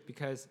truth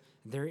because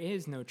there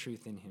is no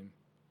truth in him.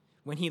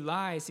 When he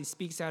lies, he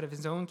speaks out of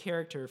his own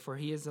character, for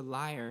he is a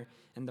liar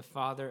and the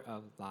father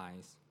of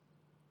lies.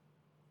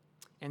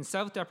 And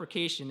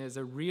self-deprecation is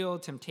a real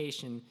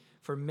temptation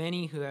for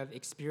many who have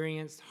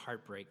experienced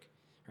heartbreak,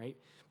 right?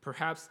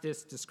 Perhaps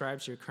this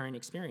describes your current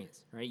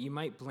experience, right? You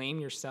might blame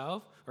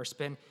yourself or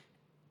spend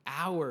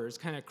hours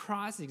kind of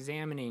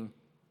cross-examining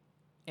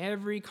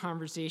every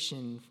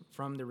conversation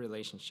from the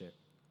relationship.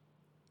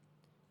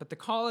 But the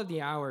call of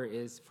the hour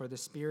is for the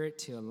Spirit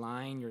to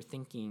align your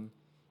thinking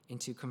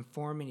into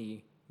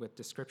conformity with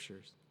the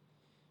Scriptures.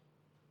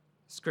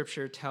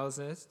 Scripture tells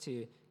us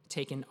to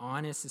take an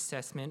honest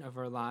assessment of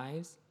our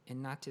lives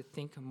and not to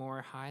think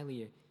more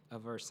highly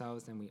of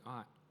ourselves than we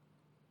ought.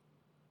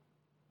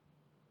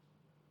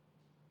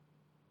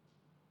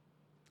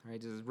 All right,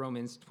 this is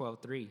Romans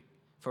 12:3.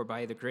 For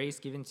by the grace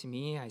given to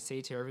me, I say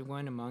to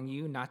everyone among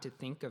you not to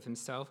think of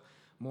himself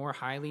more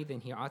highly than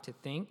he ought to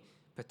think,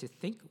 but to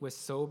think with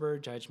sober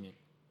judgment,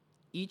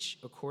 each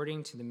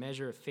according to the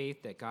measure of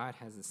faith that God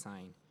has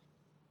assigned.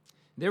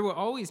 There will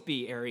always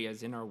be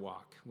areas in our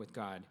walk with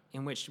God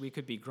in which we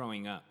could be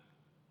growing up.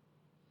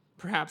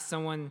 Perhaps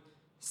someone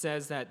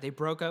says that they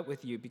broke up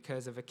with you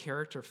because of a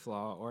character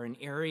flaw or an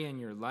area in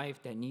your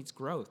life that needs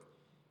growth.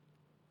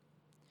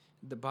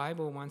 The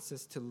Bible wants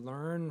us to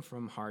learn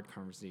from hard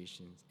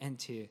conversations and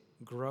to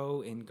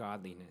grow in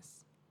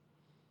godliness.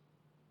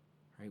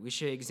 Right? We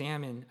should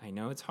examine, I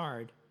know it's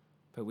hard,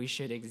 but we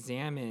should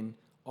examine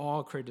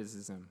all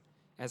criticism,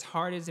 as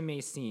hard as it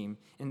may seem,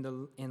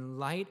 in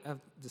light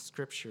of the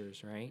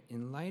scriptures, right?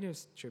 In light of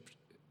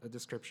the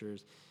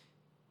scriptures,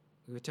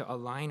 we have to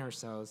align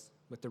ourselves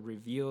with the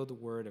revealed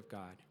word of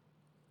God.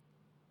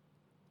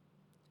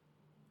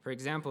 For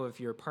example, if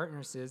your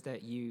partner says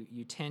that you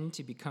tend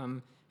to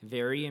become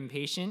very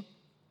impatient,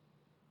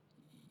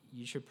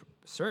 you should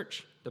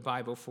search the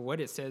Bible for what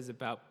it says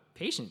about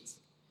patience.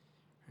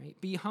 Right?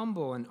 Be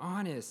humble and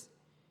honest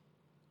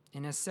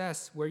and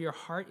assess where your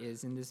heart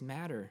is in this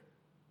matter.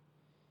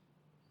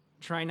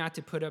 Try not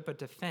to put up a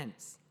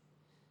defense,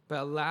 but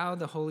allow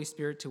the Holy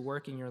Spirit to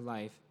work in your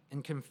life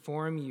and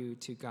conform you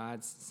to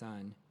God's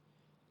Son.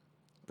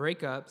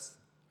 Breakups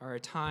are a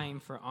time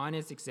for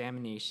honest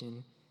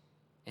examination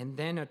and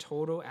then a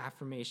total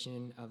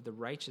affirmation of the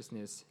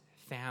righteousness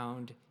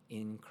found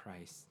in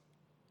Christ.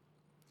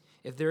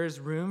 If there is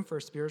room for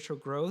spiritual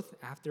growth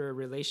after a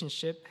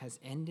relationship has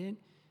ended,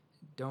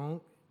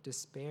 don't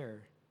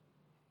despair.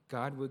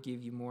 God will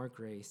give you more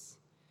grace.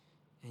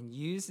 And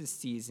use this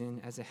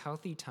season as a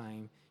healthy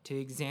time to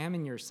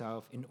examine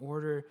yourself in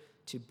order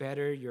to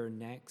better your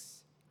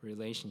next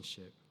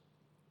relationship.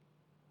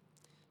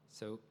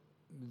 So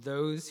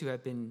those who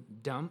have been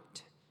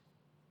dumped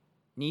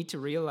need to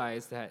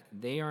realize that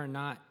they are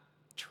not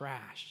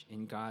trash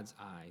in God's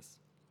eyes.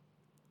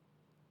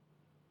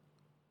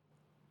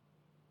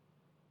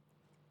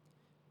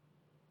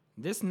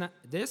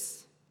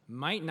 This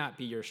might not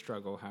be your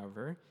struggle,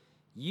 however.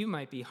 You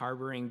might be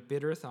harboring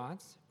bitter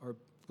thoughts or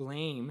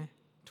blame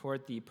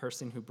toward the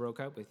person who broke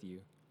up with you.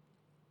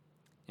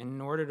 And in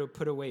order to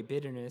put away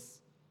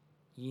bitterness,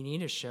 you need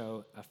to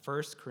show a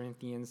 1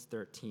 Corinthians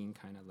 13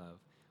 kind of love,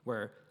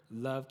 where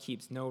love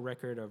keeps no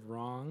record of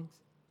wrongs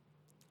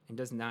and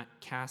does not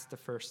cast the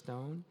first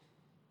stone.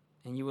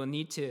 And you will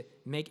need to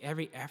make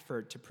every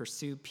effort to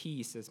pursue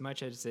peace as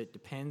much as it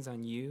depends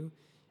on you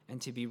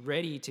and to be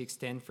ready to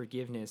extend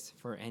forgiveness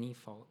for any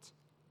fault.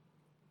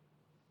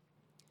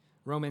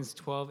 Romans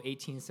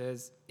 12:18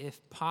 says,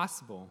 if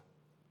possible,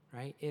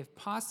 right? If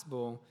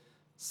possible,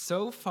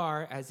 so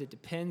far as it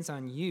depends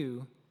on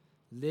you,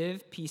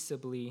 live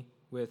peaceably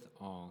with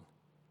all.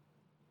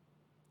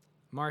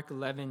 Mark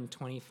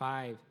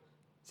 11:25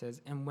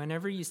 says, and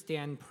whenever you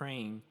stand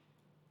praying,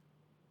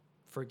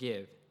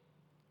 forgive.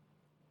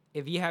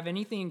 If you have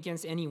anything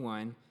against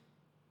anyone,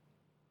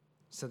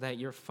 so that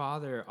your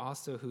Father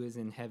also who is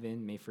in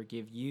heaven may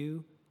forgive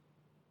you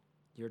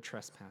your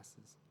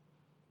trespasses.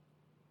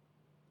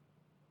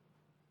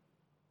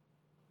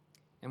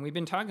 And we've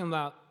been talking a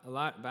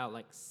lot about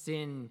like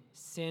sin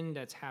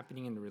that's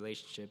happening in the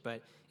relationship.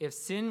 But if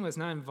sin was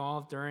not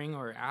involved during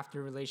or after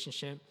a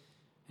relationship,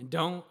 and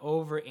don't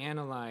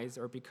overanalyze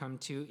or become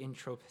too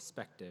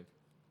introspective.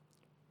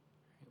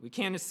 We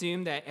can't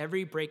assume that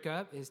every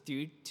breakup is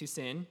due to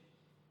sin,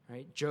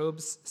 right?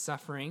 Job's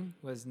suffering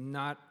was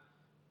not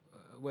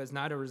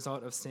a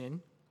result of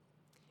sin,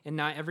 and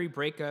not every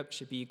breakup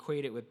should be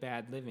equated with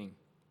bad living.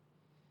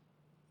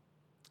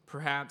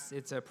 Perhaps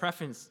it's a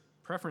preference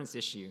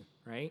issue,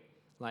 right?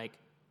 Like,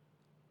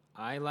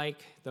 I like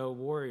the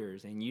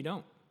Warriors and you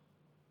don't.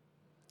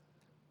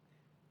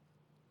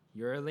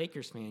 You're a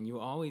Lakers fan, you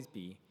will always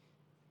be.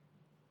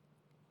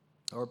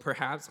 Or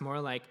perhaps more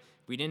like,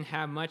 we didn't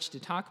have much to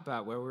talk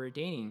about while we were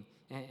dating,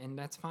 and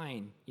that's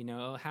fine,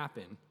 it'll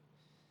happen.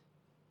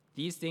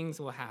 These things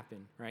will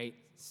happen, right?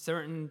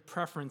 Certain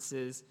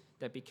preferences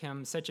that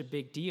become such a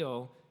big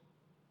deal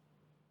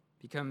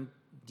become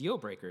deal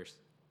breakers.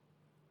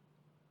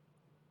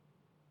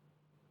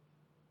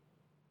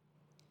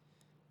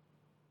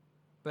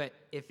 But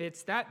if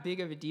it's that big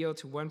of a deal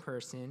to one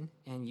person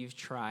and you've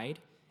tried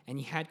and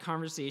you had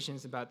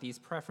conversations about these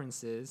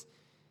preferences,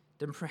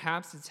 then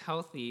perhaps it's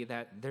healthy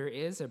that there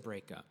is a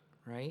breakup,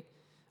 right?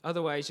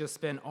 Otherwise, you'll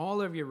spend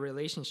all of your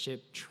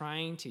relationship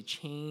trying to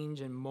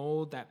change and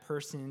mold that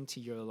person to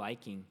your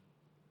liking.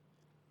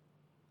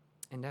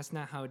 And that's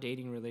not how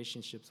dating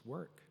relationships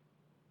work.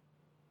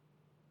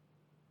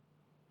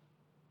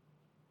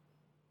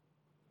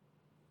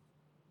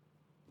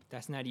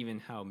 That's not even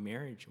how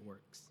marriage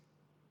works.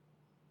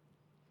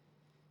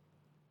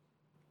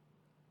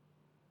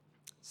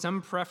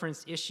 Some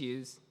preference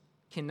issues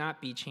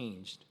cannot be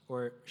changed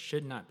or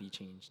should not be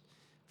changed.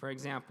 For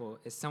example,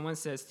 if someone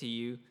says to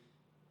you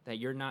that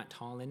you're not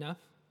tall enough,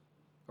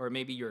 or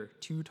maybe you're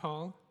too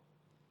tall,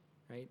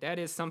 right? That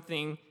is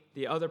something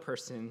the other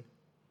person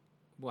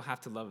will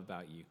have to love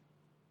about you.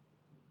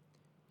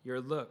 Your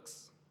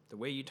looks, the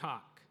way you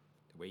talk,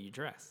 the way you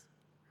dress,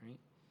 right?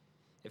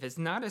 If it's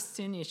not a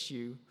sin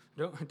issue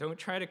Don't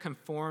try to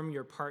conform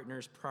your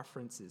partner's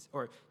preferences,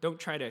 or don't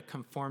try to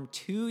conform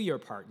to your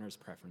partner's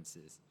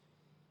preferences.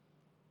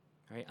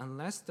 Right?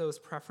 Unless those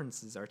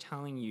preferences are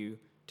telling you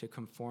to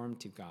conform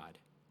to God.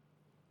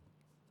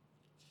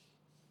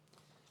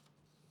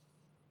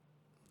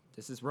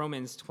 This is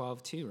Romans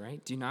 12:2,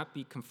 right? Do not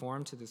be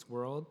conformed to this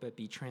world, but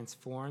be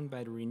transformed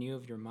by the renewal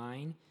of your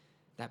mind,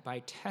 that by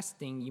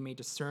testing you may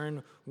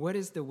discern what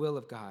is the will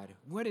of God,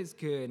 what is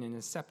good and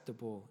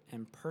acceptable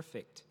and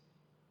perfect.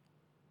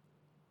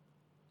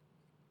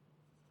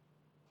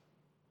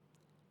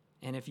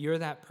 And if you're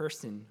that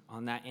person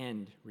on that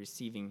end,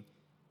 receiving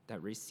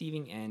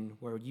end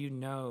where you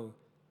know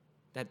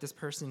that this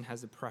person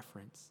has a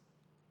preference,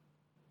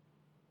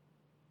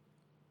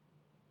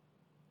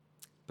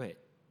 but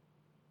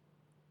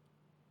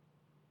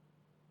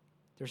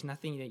there's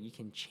nothing that you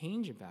can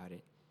change about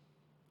it,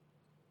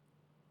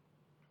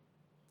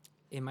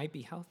 it might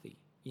be healthy.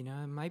 It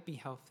might be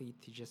healthy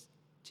to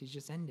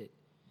just end it.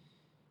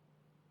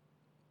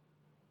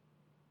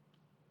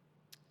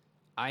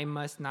 I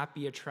must not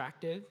be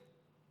attractive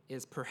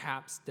is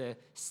perhaps the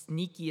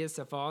sneakiest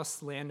of all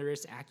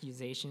slanderous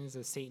accusations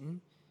of Satan.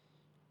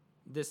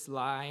 This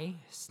lie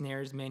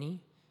snares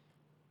many.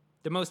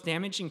 The most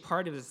damaging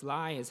part of this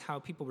lie is how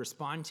people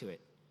respond to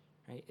it.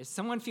 Right? If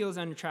someone feels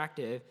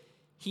unattractive,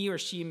 he or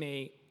she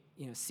may,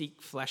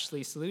 seek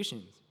fleshly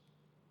solutions.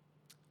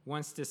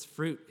 Once this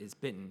fruit is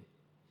bitten,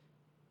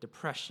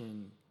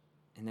 depression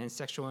and then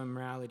sexual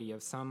immorality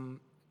of some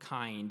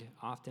kind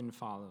often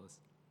follows.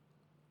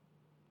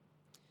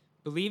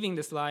 Believing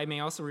this lie may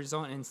also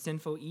result in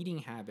sinful eating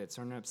habits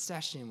or an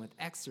obsession with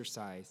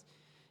exercise,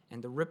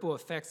 and the ripple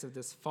effects of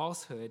this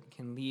falsehood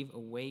can leave a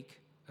wake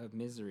of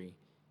misery.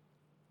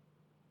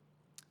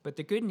 But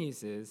the good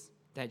news is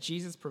that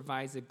Jesus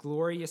provides a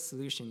glorious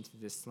solution to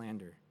this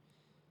slander.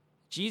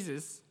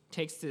 Jesus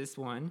takes this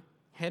one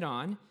head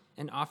on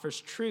and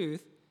offers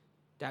truth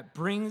that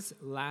brings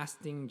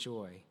lasting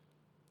joy.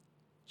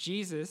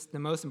 Jesus, the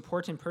most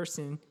important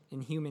person in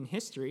human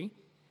history,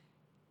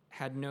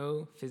 had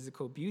no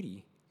physical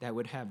beauty that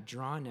would have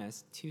drawn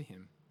us to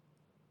him.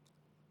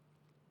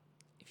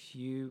 If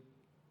you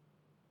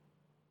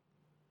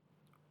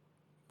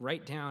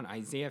write down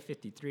Isaiah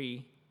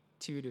 53,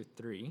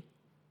 2-3,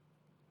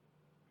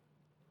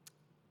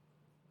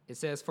 it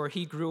says, "For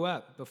he grew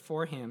up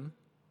before him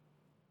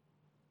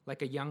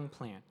like a young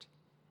plant,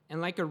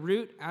 and like a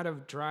root out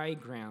of dry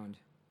ground.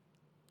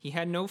 He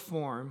had no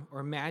form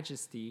or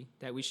majesty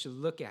that we should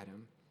look at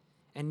him,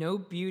 and no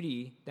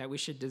beauty that we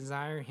should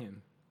desire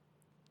him.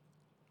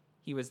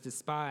 He was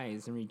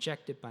despised and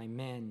rejected by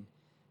men,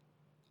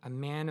 a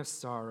man of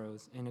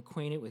sorrows and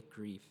acquainted with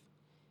grief.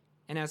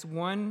 And as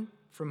one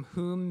from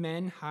whom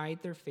men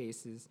hide their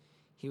faces,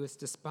 he was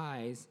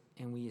despised,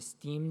 and we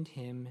esteemed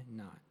him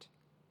not."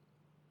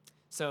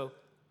 So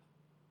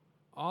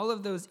all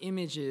of those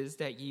images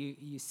that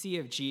you see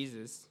of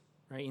Jesus,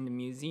 right, in the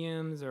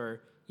museums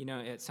or,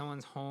 at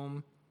someone's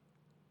home,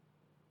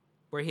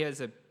 where he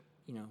has a,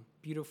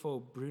 beautiful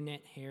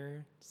brunette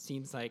hair,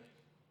 seems like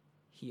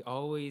he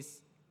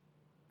always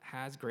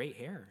has great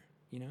hair,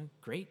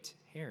 great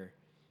hair,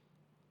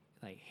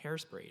 like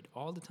hairsprayed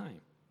all the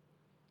time.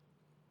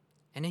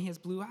 And then he has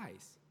blue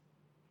eyes.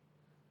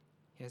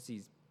 He has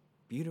these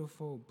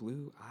beautiful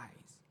blue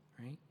eyes,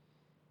 right?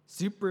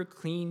 Super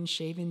clean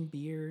shaven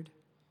beard.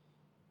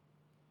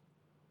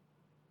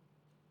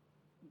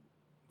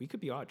 We could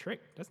be all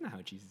tricked. That's not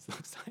how Jesus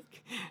looks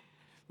like.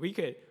 We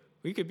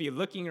could be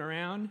looking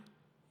around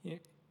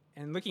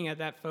and looking at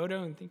that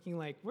photo and thinking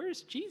like,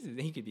 where's Jesus?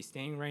 And he could be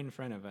standing right in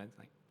front of us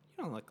like,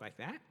 you don't look like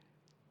that.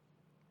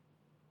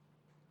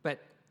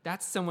 But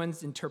that's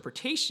someone's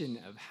interpretation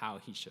of how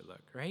he should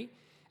look, right?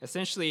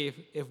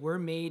 Essentially, if we're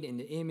made in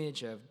the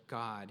image of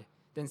God,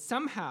 then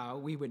somehow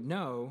we would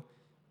know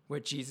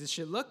what Jesus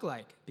should look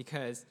like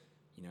because,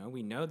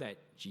 we know that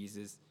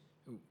Jesus,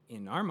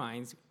 in our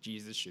minds,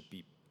 Jesus should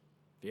be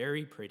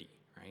very pretty,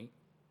 right?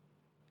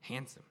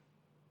 Handsome.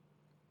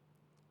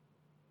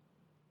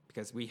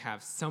 Because we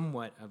have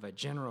somewhat of a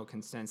general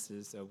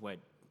consensus of what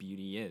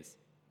beauty is,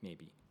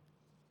 maybe.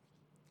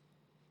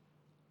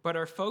 But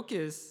our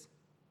focus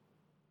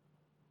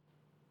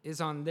is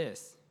on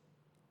this,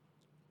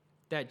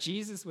 that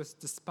Jesus was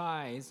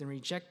despised and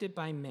rejected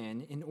by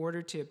men in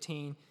order to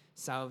obtain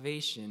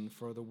salvation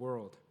for the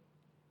world.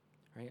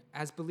 Right?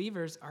 As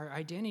believers, our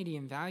identity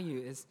and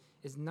value is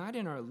not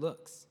in our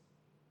looks,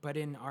 but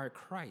in our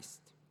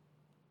Christ.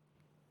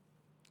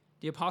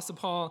 The Apostle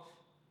Paul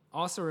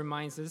also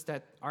reminds us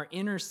that our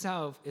inner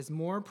self is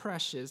more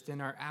precious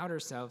than our outer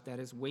self that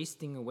is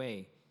wasting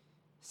away.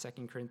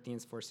 2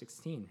 Corinthians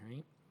 4:16,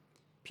 right?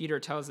 Peter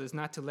tells us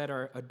not to let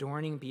our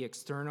adorning be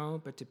external,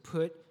 but to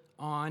put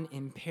on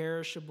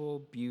imperishable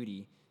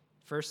beauty.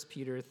 1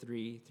 Peter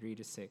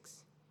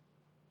 3:3-6.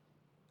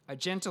 A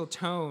gentle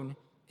tone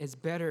is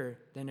better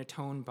than a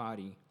toned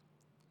body,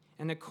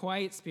 and a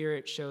quiet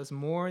spirit shows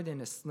more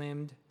than a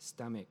slimmed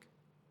stomach.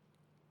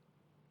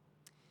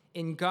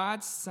 In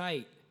God's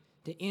sight,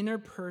 the inner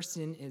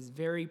person is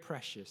very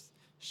precious.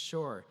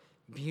 Sure,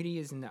 beauty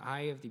is in the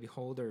eye of the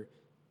beholder,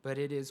 but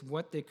it is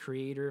what the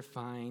Creator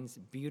finds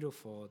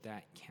beautiful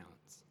that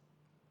counts.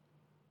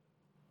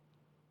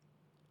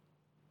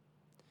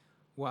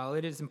 While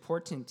it is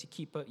important to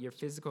keep up your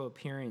physical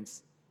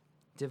appearance,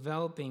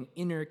 developing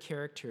inner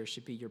character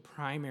should be your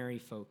primary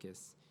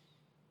focus.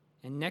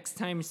 And next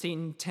time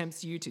Satan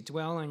tempts you to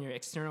dwell on your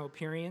external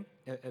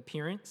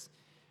appearance,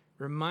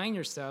 remind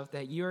yourself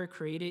that you are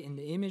created in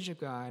the image of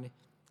God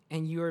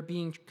and you are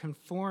being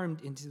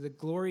conformed into the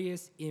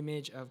glorious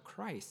image of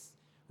Christ,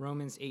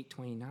 Romans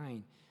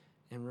 8:29.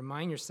 And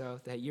remind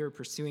yourself that you're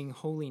pursuing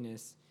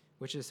holiness,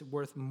 which is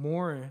worth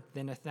more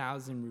than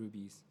 1,000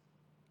 rubies.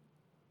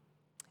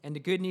 And the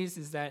good news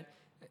is that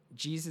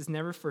Jesus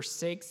never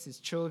forsakes his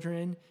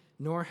children,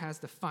 nor has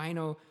the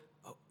final,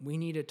 we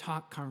need to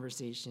talk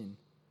conversation.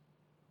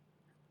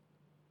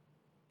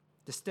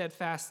 The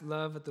steadfast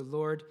love of the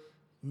Lord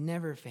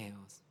never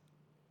fails,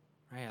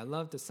 right? I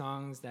love the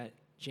songs that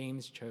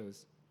James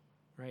chose,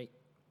 right?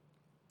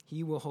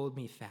 He will hold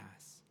me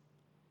fast.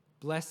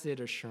 Blessed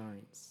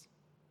assurance.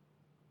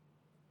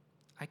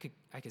 I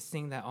could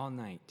sing that all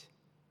night.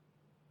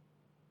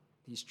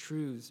 These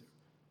truths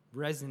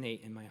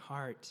resonate in my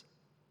heart,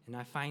 and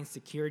I find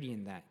security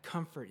in that,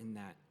 comfort in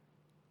that.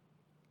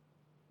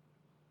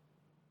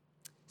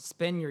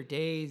 Spend your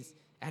days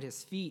at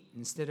his feet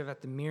instead of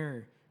at the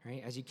mirror,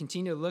 right? As you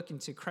continue to look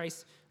into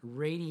Christ's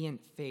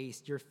radiant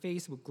face, your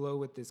face will glow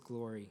with this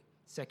glory.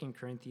 2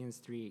 Corinthians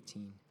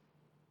 3:18.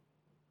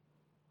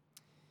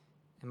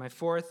 And my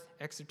fourth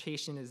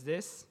exhortation is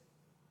this.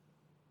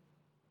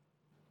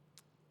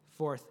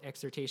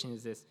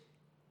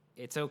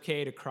 It's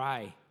okay to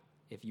cry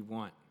if you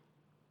want.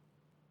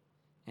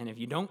 And if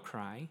you don't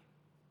cry,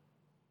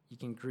 you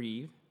can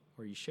grieve,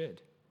 or you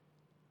should.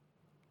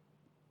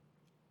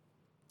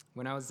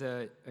 When I was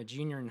a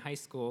junior in high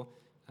school,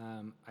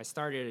 I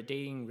started a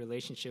dating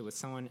relationship with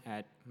someone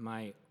at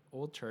my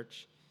old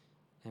church,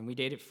 and we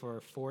dated for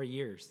 4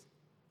 years.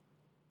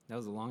 That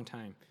was a long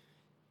time.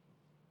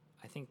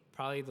 I think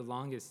probably the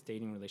longest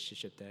dating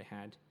relationship that I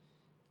had.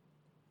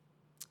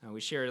 We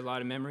shared a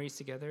lot of memories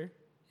together,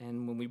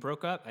 and when we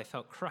broke up, I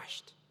felt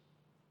crushed.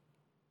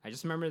 I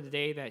just remember the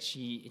day that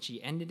she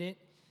ended it.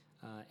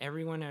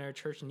 Everyone at our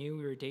church knew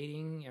we were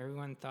dating.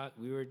 Everyone thought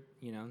we were,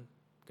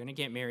 going to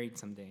get married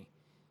someday.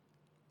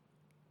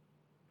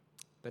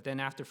 But then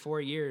after 4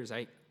 years,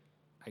 I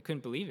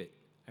couldn't believe it.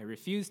 I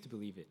refused to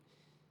believe it.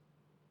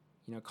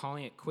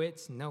 Calling it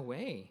quits, no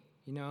way.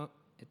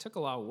 It took a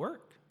lot of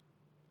work.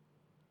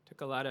 It took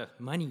a lot of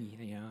money.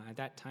 At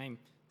that time,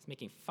 I was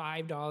making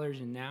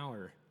 $5 an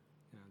hour.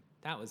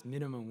 That was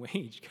minimum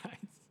wage, guys.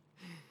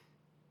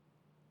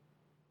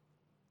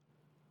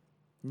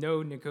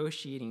 No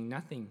negotiating,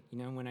 nothing.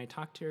 When I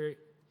talked to her,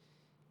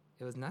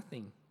 it was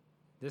nothing.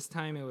 This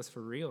time it was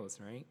for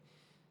reals, right?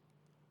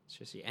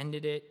 So she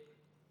ended it.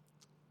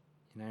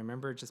 And I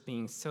remember just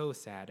being so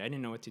sad. I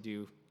didn't know what to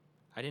do.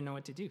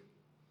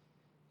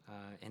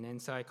 And then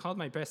so I called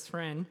my best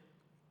friend,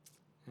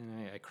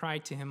 and I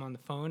cried to him on the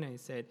phone. And I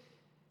said,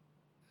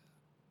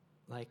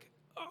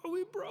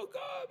 we broke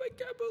up. I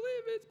can't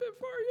believe it. It's been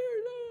 4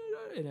 years.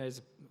 And I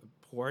just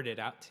poured it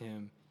out to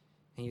him.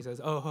 And he says,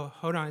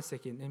 hold on a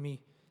second.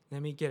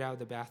 Let me get out of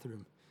the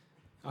bathroom.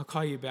 I'll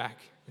call you back.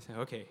 I said,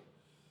 okay,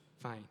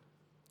 fine.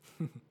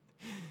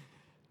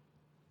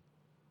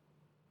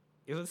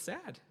 It was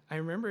sad. I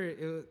remember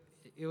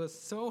it was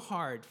so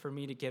hard for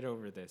me to get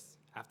over this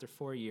after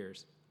 4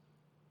 years.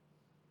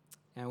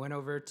 And I went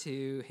over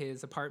to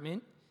his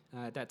apartment.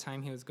 At that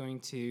time, he was going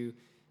to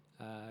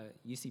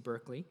UC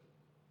Berkeley.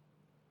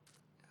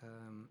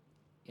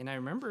 And I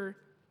remember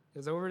it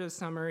was over the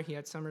summer. He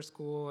had summer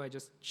school. I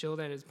just chilled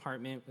at his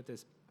apartment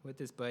with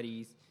his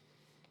buddies.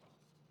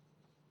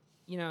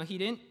 He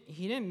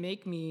didn't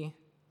make me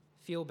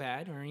feel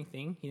bad or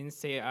anything. He didn't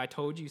say, I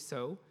told you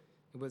so.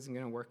 It wasn't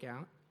going to work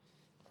out.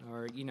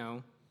 Or,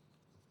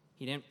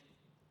 he didn't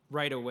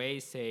right away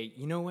say,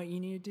 you know what you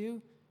need to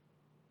do?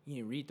 You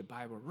need to read the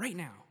Bible right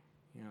now,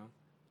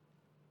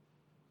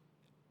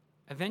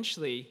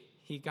 Eventually,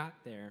 he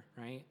got there,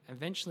 right?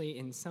 Eventually,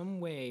 in some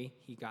way,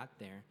 he got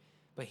there.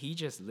 But he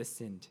just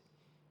listened.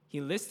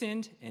 He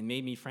listened and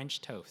made me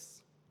French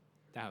toast.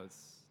 That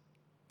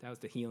was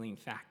the healing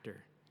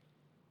factor.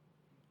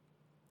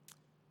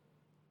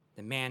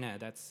 The manna,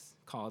 that's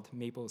called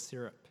maple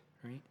syrup,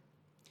 right?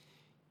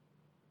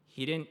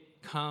 He didn't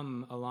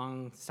come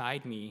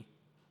alongside me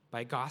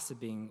by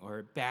gossiping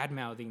or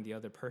bad-mouthing the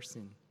other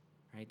person,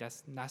 right?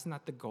 That's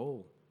not the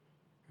goal,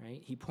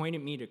 right? He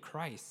pointed me to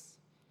Christ.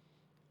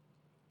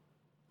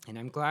 And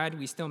I'm glad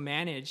we still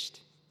managed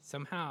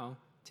somehow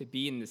to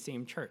be in the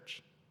same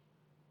church.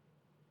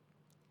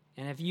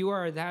 And if you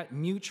are that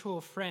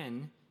mutual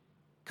friend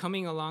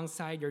coming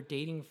alongside your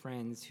dating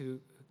friends who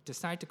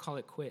decide to call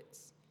it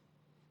quits,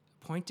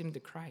 point them to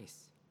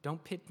Christ.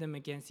 Don't pit them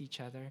against each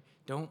other.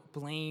 Don't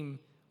blame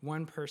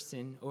one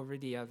person over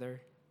the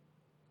other.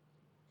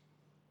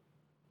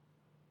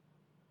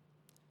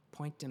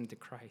 Point them to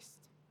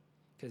Christ,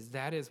 because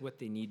that is what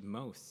they need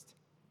most.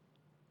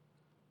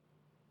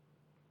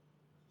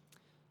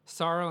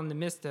 Sorrow in the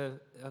midst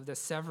of the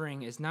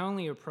severing is not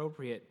only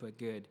appropriate, but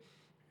good.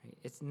 Right?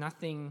 It's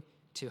nothing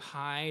to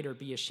hide or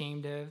be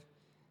ashamed of.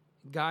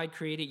 God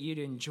created you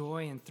to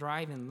enjoy and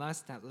thrive in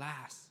lust that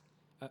lasts.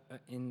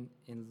 In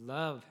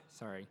love,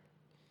 sorry.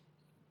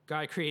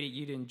 God created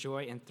you to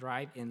enjoy and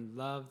thrive in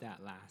love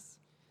that lasts,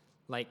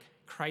 like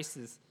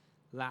Christ's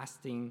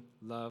lasting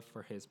love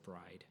for his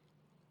bride.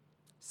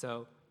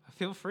 So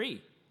feel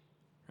free,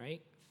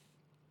 right?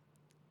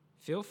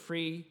 Feel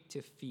free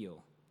to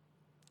feel.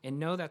 And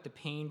know that the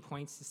pain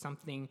points to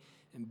something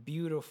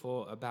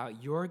beautiful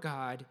about your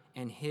God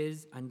and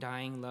his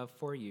undying love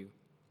for you.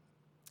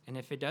 And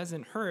if it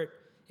doesn't hurt,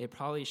 it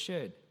probably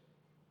should,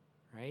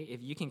 right?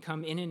 If you can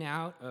come in and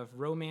out of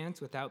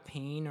romance without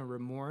pain or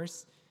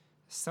remorse,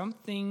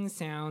 something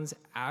sounds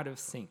out of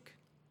sync.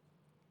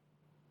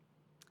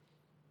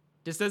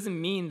 This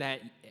doesn't mean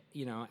that,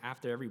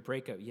 after every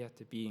breakup, you have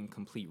to be in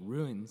complete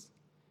ruins.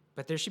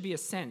 But there should be a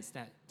sense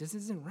that this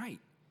isn't right.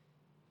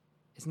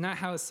 It's not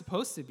how it's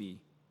supposed to be,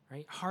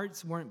 right?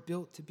 Hearts weren't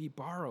built to be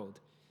borrowed.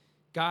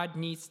 God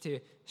needs to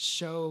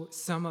show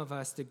some of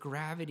us the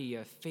gravity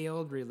of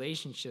failed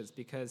relationships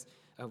because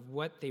of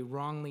what they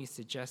wrongly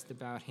suggest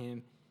about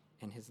him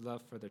and his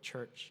love for the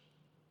church.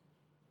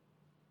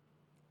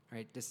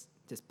 Right? This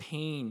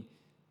pain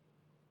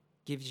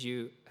gives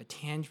you a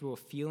tangible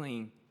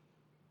feeling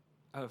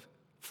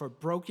for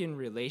broken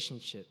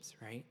relationships,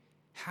 right?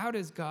 How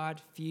does God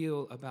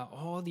feel about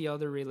all the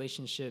other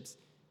relationships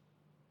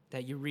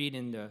that you read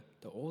in the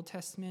Old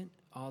Testament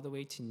all the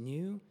way to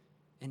New,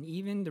 and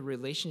even the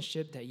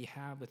relationship that you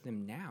have with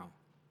him now?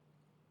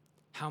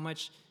 How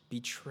much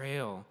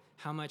betrayal,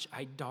 how much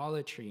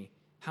idolatry,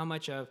 how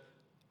much of,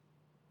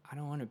 I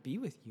don't want to be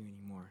with you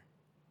anymore.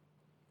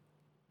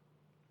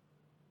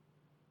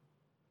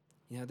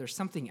 There's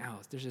something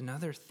else. There's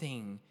another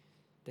thing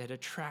that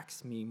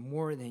attracts me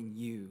more than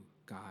you,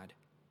 God.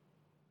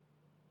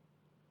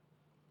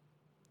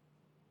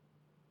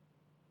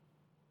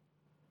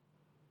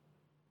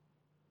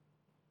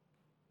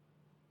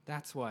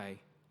 That's why,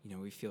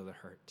 we feel the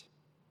hurt.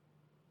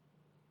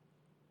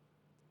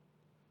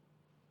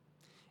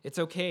 It's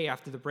okay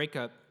after the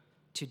breakup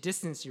to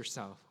distance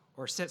yourself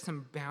or set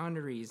some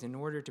boundaries in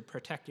order to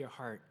protect your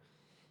heart.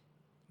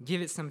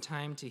 Give it some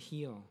time to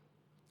heal,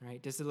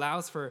 right? This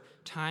allows for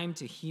time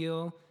to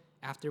heal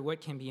after what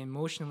can be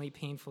emotionally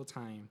painful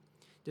time.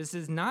 This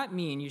does not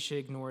mean you should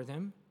ignore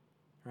them,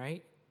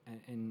 right?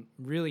 And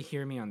really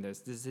hear me on this.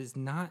 This does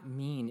not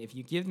mean, if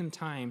you give them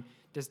time,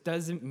 this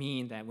doesn't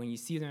mean that when you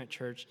see them at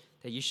church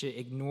that you should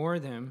ignore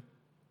them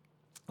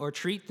or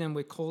treat them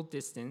with cold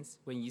distance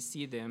when you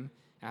see them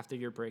after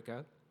your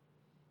breakup.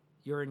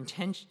 Your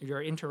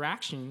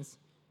interactions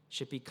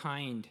should be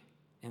kind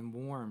and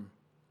warm.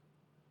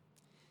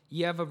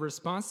 You have a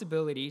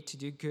responsibility to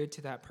do good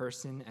to that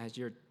person as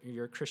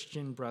your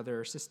Christian brother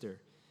or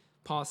sister.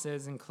 Paul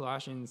says in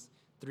Colossians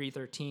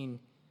 3:13,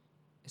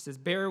 it says,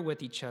 bear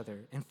with each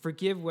other and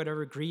forgive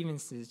whatever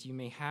grievances you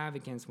may have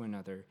against one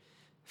another.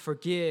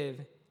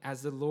 Forgive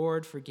as the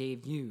Lord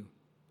forgave you,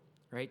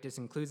 right? This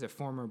includes a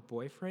former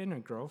boyfriend or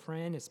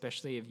girlfriend,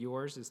 especially if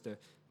yours is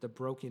the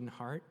broken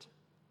heart.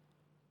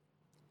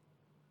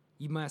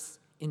 You must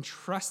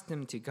entrust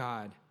them to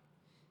God.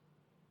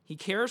 He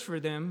cares for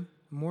them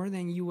more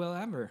than you will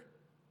ever.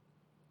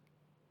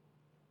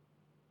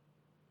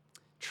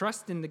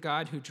 Trust in the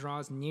God who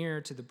draws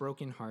near to the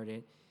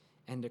brokenhearted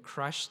and the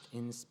crushed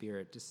in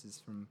spirit. This is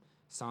from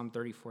Psalm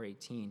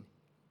 34:18.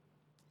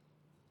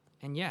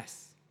 And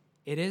yes,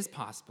 it is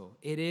possible.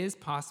 It is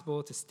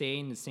possible to stay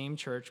in the same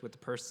church with the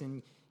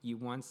person you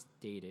once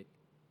dated.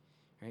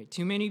 Right?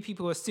 Too many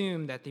people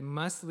assume that they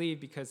must leave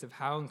because of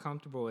how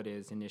uncomfortable it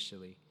is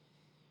initially.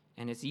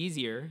 And it's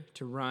easier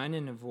to run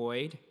and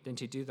avoid than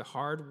to do the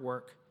hard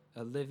work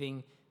of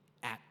living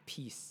at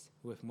peace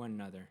with one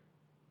another.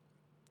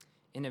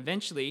 And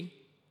eventually,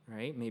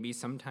 right, maybe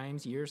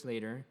sometimes years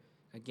later,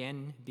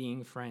 again,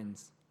 being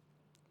friends.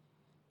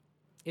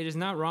 It is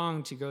not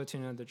wrong to go to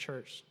another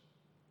church,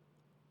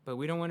 but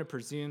we don't want to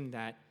presume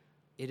that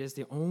it is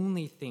the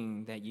only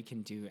thing that you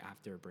can do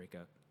after a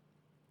breakup.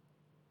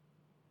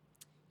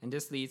 And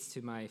this leads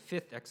to my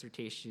fifth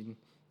exhortation,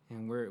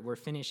 and we're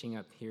finishing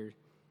up here.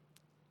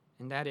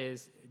 And that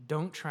is,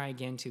 don't try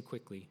again too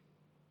quickly.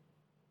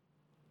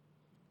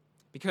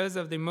 Because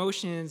of the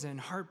emotions and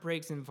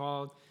heartbreaks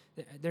involved,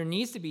 there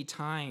needs to be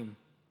time,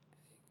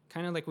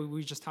 kind of like what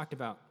we just talked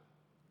about,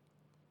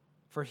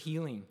 for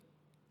healing,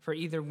 for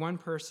either one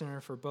person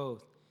or for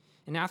both.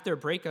 And after a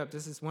breakup,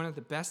 this is one of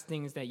the best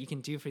things that you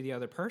can do for the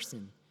other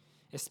person,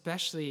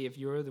 especially if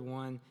you're the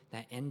one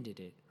that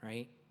ended it,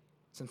 right?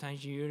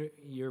 Sometimes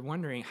you're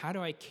wondering, how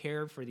do I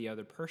care for the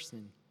other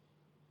person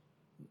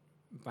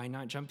by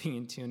not jumping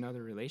into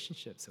another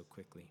relationship so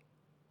quickly?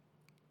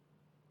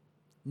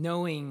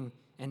 Knowing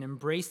and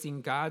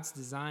embracing God's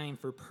design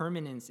for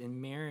permanence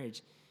in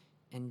marriage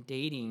and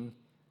dating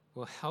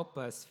will help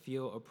us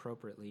feel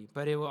appropriately,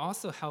 but it will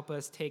also help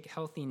us take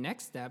healthy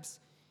next steps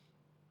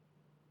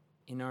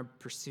in our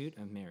pursuit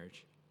of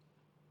marriage.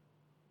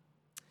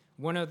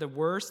 One of the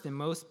worst and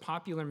most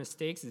popular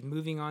mistakes is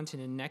moving on to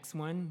the next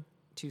one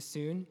too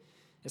soon,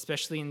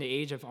 especially in the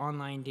age of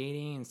online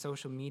dating and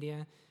social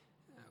media.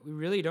 We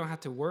really don't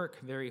have to work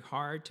very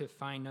hard to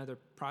find another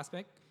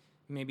prospect.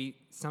 Maybe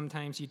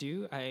sometimes you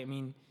do.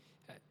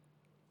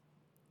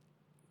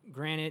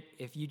 Granted,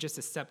 if you just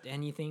accept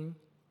anything,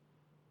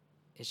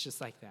 it's just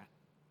like that.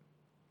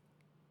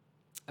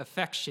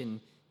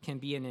 Affection can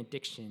be an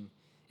addiction.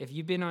 If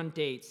you've been on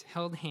dates,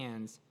 held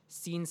hands,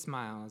 seen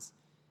smiles,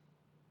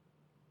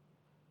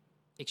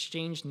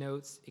 exchanged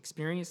notes,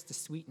 experienced the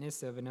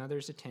sweetness of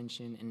another's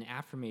attention and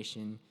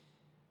affirmation,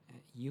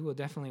 you will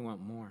definitely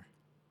want more.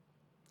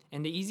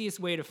 And the easiest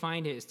way to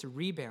find it is to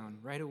rebound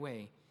right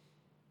away.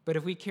 But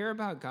if we care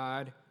about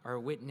God, our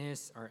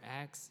witness, our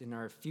ex, and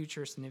our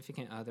future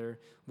significant other,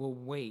 we'll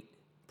wait,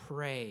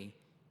 pray,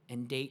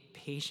 and date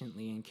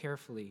patiently and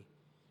carefully.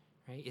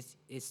 Right?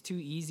 It's too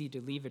easy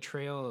to leave a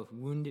trail of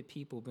wounded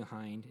people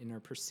behind in our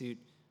pursuit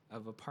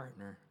of a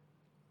partner.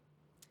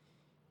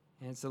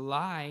 And it's a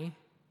lie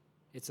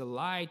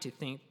to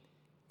think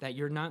that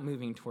you're not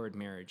moving toward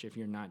marriage if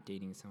you're not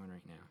dating someone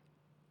right now.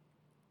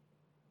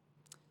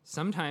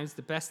 Sometimes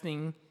the best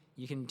thing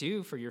you can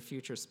do for your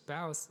future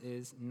spouse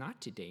is not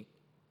to date.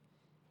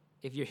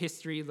 If your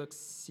history looks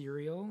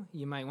serial,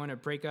 you might want to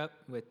break up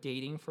with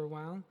dating for a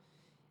while.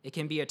 It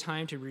can be a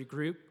time to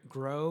regroup,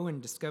 grow, and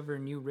discover a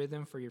new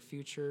rhythm for your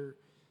future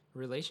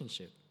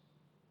relationship.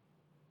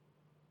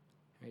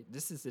 Right?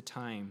 This is the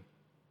time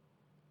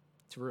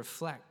to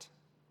reflect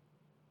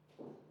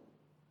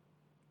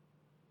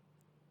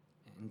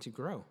and to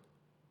grow.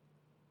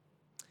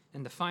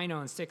 And the final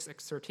and sixth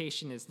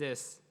exhortation is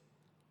this,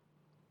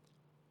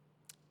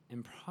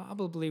 and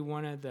probably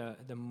one of the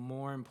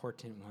more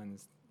important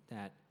ones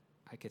that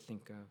I could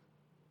think of.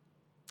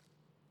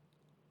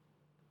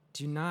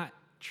 Do not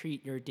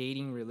treat your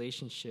dating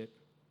relationship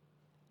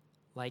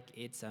like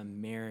it's a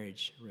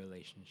marriage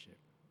relationship.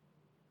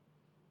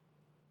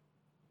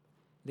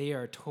 They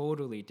are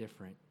totally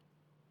different.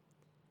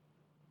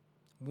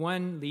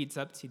 One leads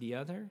up to the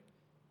other,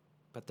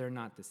 but they're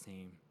not the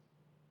same.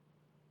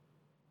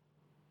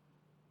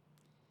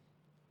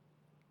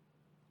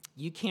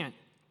 You can't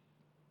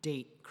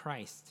date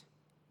Christ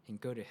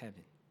and go to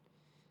heaven.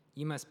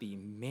 You must be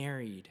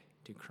married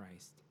to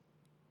Christ.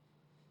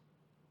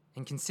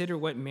 And consider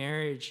what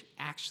marriage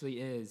actually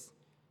is,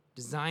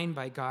 designed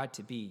by God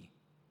to be.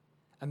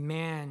 A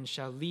man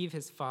shall leave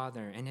his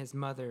father and his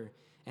mother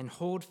and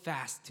hold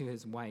fast to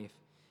his wife,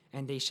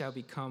 and they shall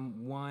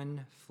become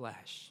one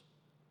flesh.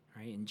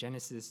 Right? In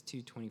Genesis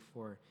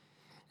 2:24.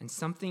 And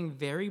something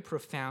very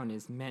profound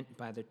is meant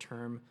by the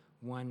term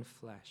one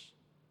flesh.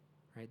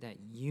 Right? That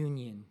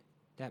union,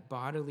 that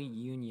bodily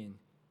union.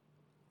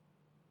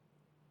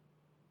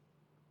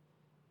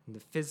 And the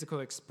physical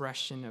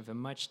expression of a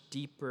much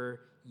deeper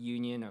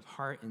union of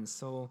heart and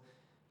soul,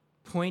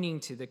 pointing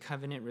to the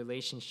covenant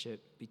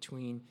relationship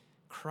between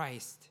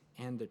Christ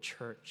and the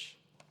church.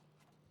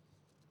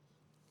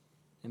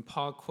 And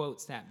Paul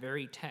quotes that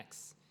very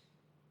text,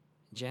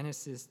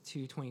 Genesis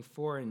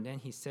 2:24, and then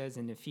he says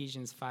in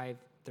Ephesians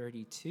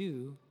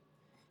 5:32,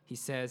 he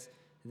says,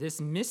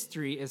 this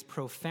mystery is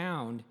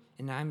profound,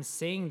 and I'm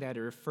saying that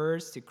it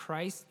refers to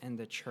Christ and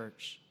the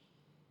church.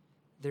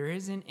 There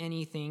isn't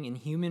anything in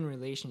human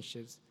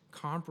relationships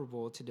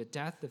comparable to the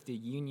depth of the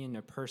union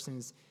of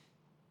persons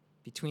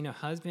between a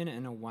husband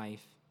and a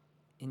wife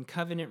in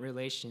covenant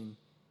relation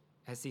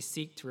as they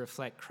seek to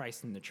reflect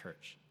Christ in the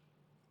church.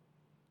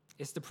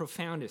 It's the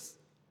profoundest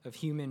of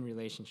human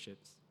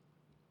relationships.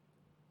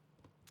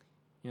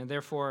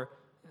 Therefore,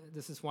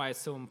 this is why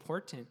it's so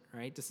important,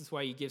 right? This is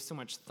why you give so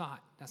much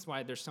thought. That's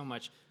why there's so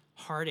much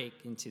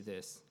heartache into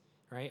this,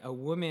 right? A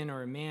woman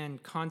or a man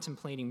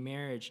contemplating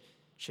marriage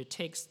should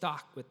take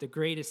stock with the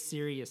greatest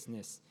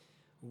seriousness.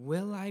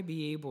 Will I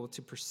be able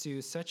to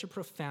pursue such a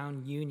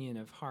profound union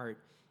of heart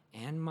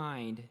and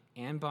mind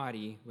and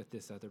body with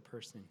this other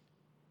person?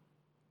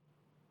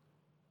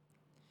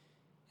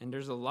 And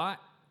there's a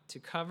lot to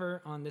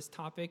cover on this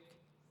topic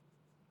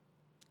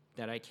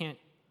that I can't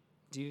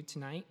do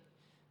tonight.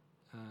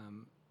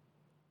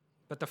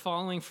 But the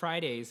following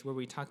Fridays, where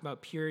we talk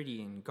about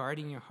purity and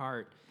guarding your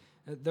heart,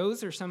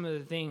 those are some of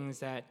the things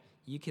that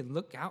you can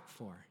look out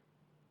for.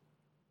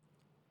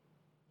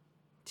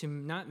 To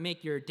not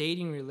make your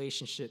dating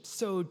relationship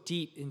so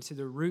deep into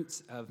the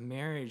roots of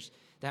marriage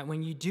that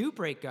when you do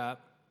break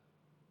up,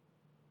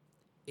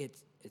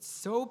 it's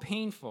so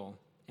painful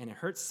and it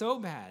hurts so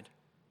bad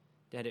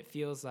that it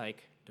feels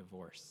like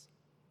divorce.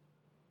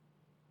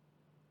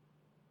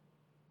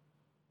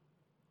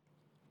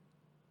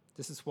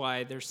 This is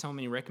why there's so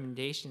many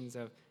recommendations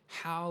of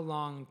how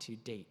long to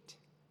date,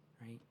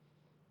 right?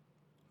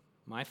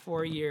 My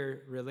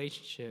 4-year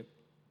relationship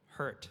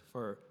hurt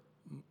for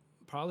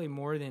probably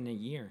more than a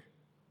year.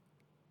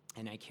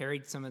 And I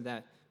carried some of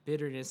that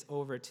bitterness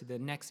over to the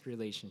next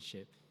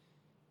relationship.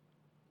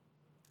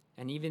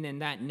 And even in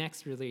that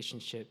next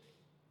relationship,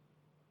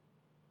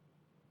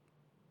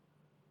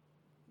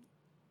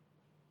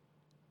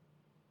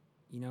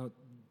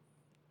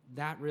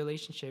 that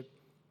relationship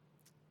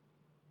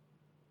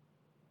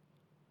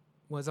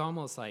was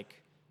almost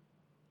like,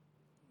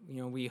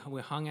 we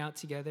hung out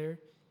together,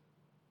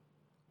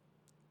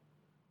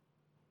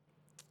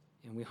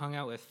 and we hung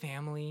out with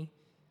family.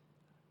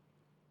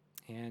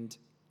 And,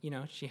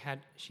 she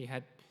had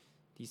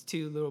these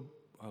two little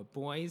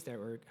boys that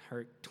were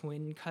her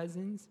twin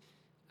cousins.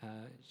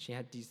 She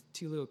had these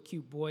two little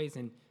cute boys,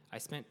 and I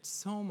spent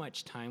so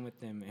much time with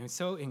them and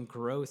so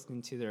engrossed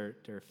into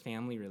their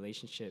family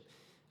relationship.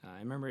 I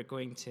remember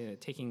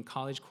taking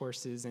college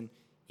courses and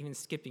even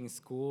skipping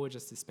school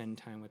just to spend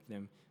time with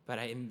them. But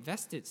I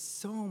invested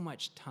so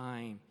much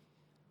time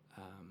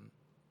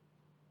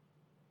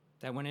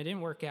that when it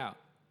didn't work out,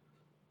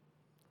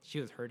 she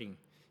was hurting.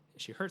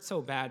 She hurt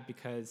so bad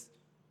because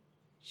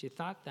she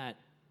thought that,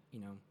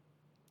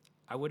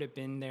 I would have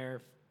been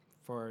there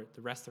for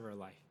the rest of her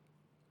life.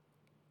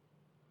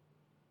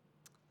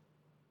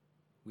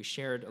 We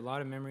shared a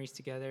lot of memories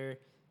together.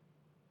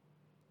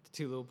 The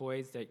two little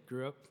boys that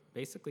grew up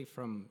basically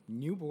from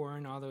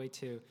newborn all the way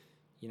to,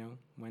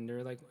 when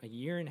they're like a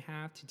year and a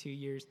half to 2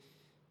 years.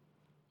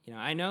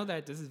 I know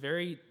that this is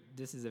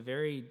a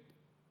very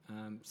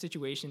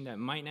situation that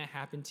might not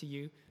happen to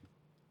you.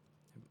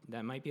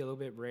 That might be a little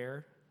bit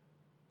rare,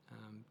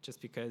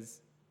 just because,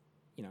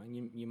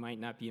 you might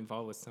not be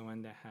involved with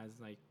someone that has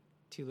like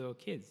two little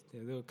kids,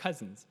 their little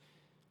cousins.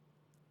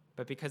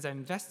 But because I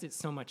invested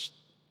so much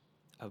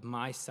of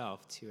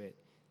myself to it,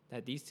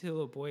 that these two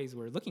little boys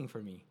were looking for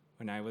me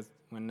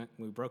when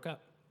we broke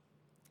up.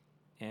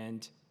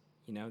 And,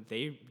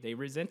 they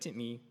resented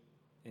me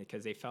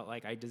because they felt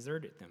like I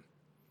deserted them.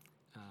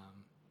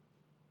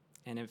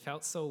 And it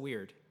felt so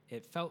weird.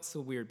 It felt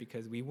so weird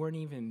because we weren't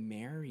even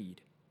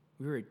married.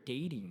 We were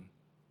dating,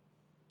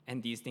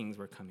 and these things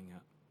were coming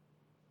up.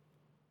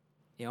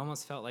 It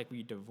almost felt like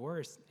we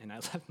divorced, and I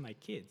left my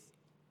kids.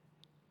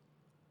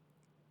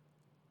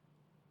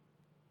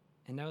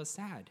 And that was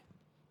sad.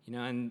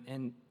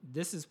 And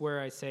this is where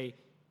I say,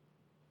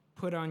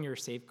 put on your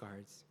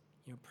safeguards.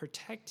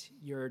 Protect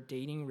your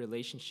dating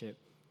relationship,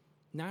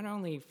 not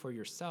only for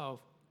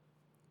yourself,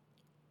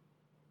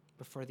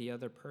 but for the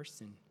other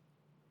person,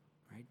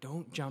 right?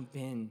 Don't jump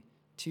in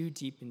too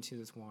deep into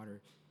this water,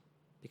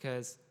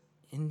 because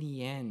in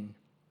the end,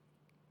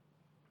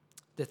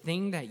 the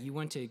thing that you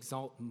want to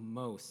exalt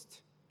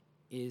most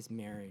is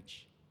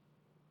marriage.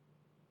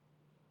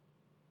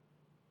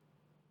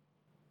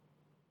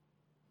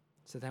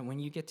 So that when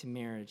you get to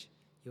marriage,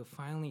 you'll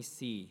finally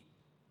see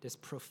this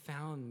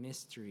profound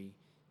mystery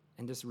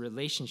and this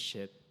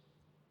relationship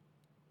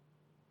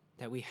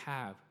that we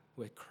have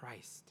with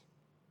Christ.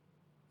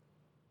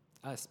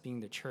 Us being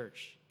the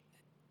church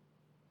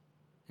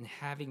and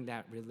having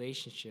that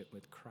relationship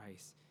with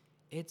Christ.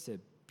 It's a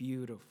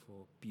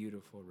beautiful,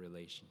 beautiful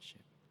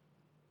relationship.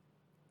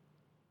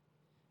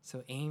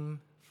 So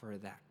aim for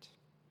that.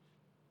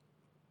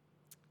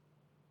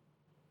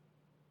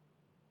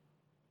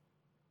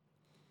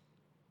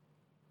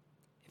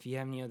 If you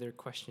have any other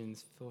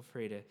questions, feel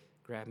free to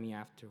grab me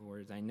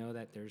afterwards. I know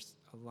that there's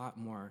a lot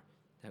more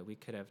that we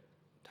could have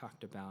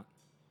talked about,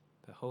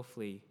 but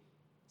hopefully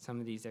some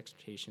of these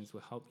exhortations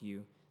will help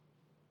you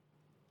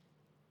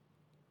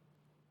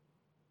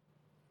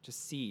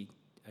just see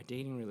a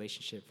dating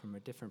relationship from a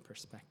different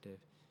perspective.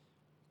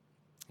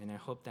 And I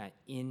hope that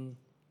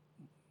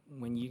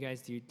when you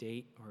guys do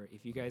date, or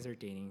if you guys are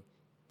dating,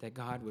 that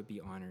God would be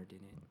honored in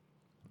it.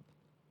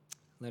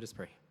 Let us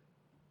pray.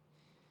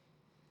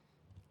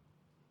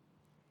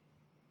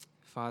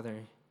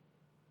 Father,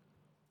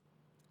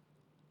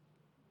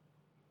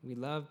 we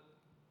love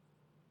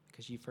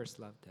because you first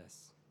loved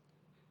us.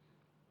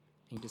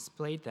 And you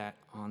displayed that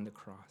on the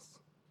cross.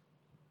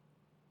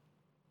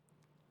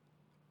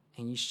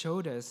 And you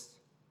showed us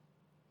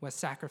what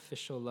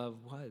sacrificial love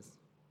was,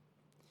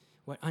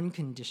 what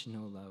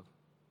unconditional love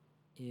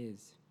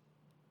is.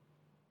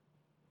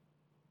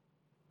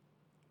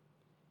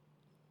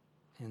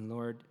 And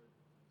Lord,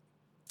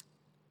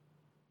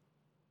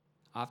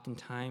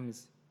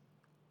 oftentimes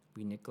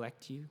we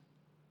neglect you.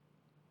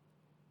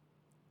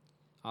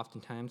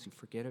 Oftentimes we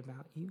forget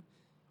about you.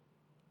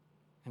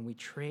 And we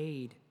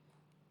trade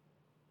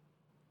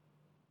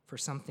for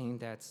something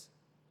that's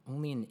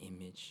only an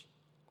image.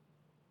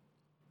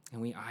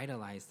 And we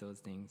idolize those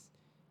things.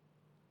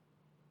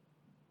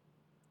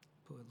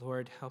 But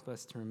Lord, help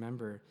us to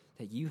remember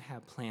that you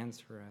have plans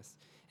for us,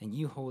 and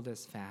you hold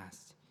us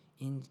fast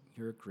in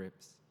your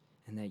grips,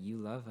 and that you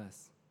love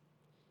us.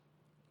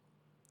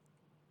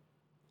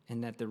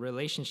 And that the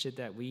relationship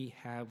that we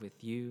have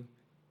with you,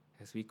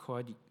 as we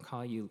call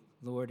you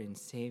Lord and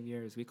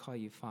Savior, as we call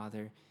you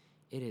Father,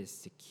 it is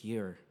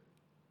secure.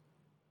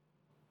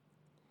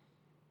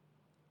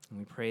 And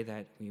we pray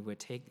that we would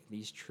take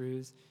these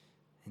truths,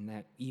 and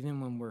that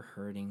even when we're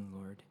hurting,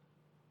 Lord,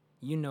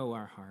 you know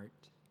our heart.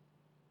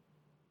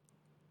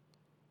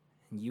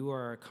 And you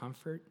are our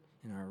comfort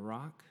and our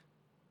rock.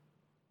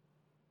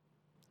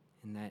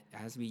 And that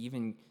as we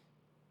even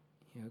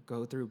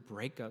go through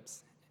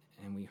breakups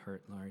and we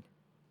hurt, Lord,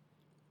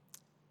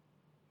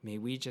 may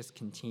we just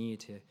continue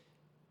to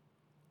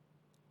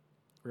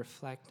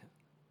reflect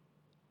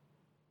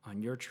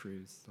on your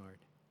truths, Lord.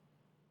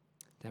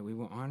 that we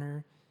will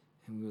honor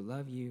and we will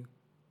love you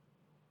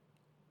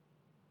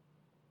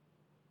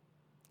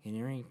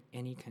in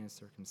any kind of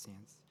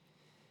circumstance.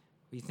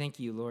 We thank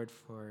you, Lord,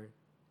 for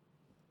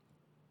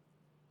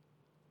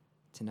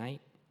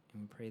tonight,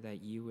 and we pray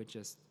that you would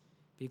just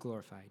be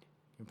glorified.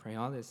 We pray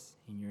all this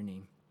in your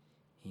name.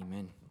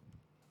 Amen.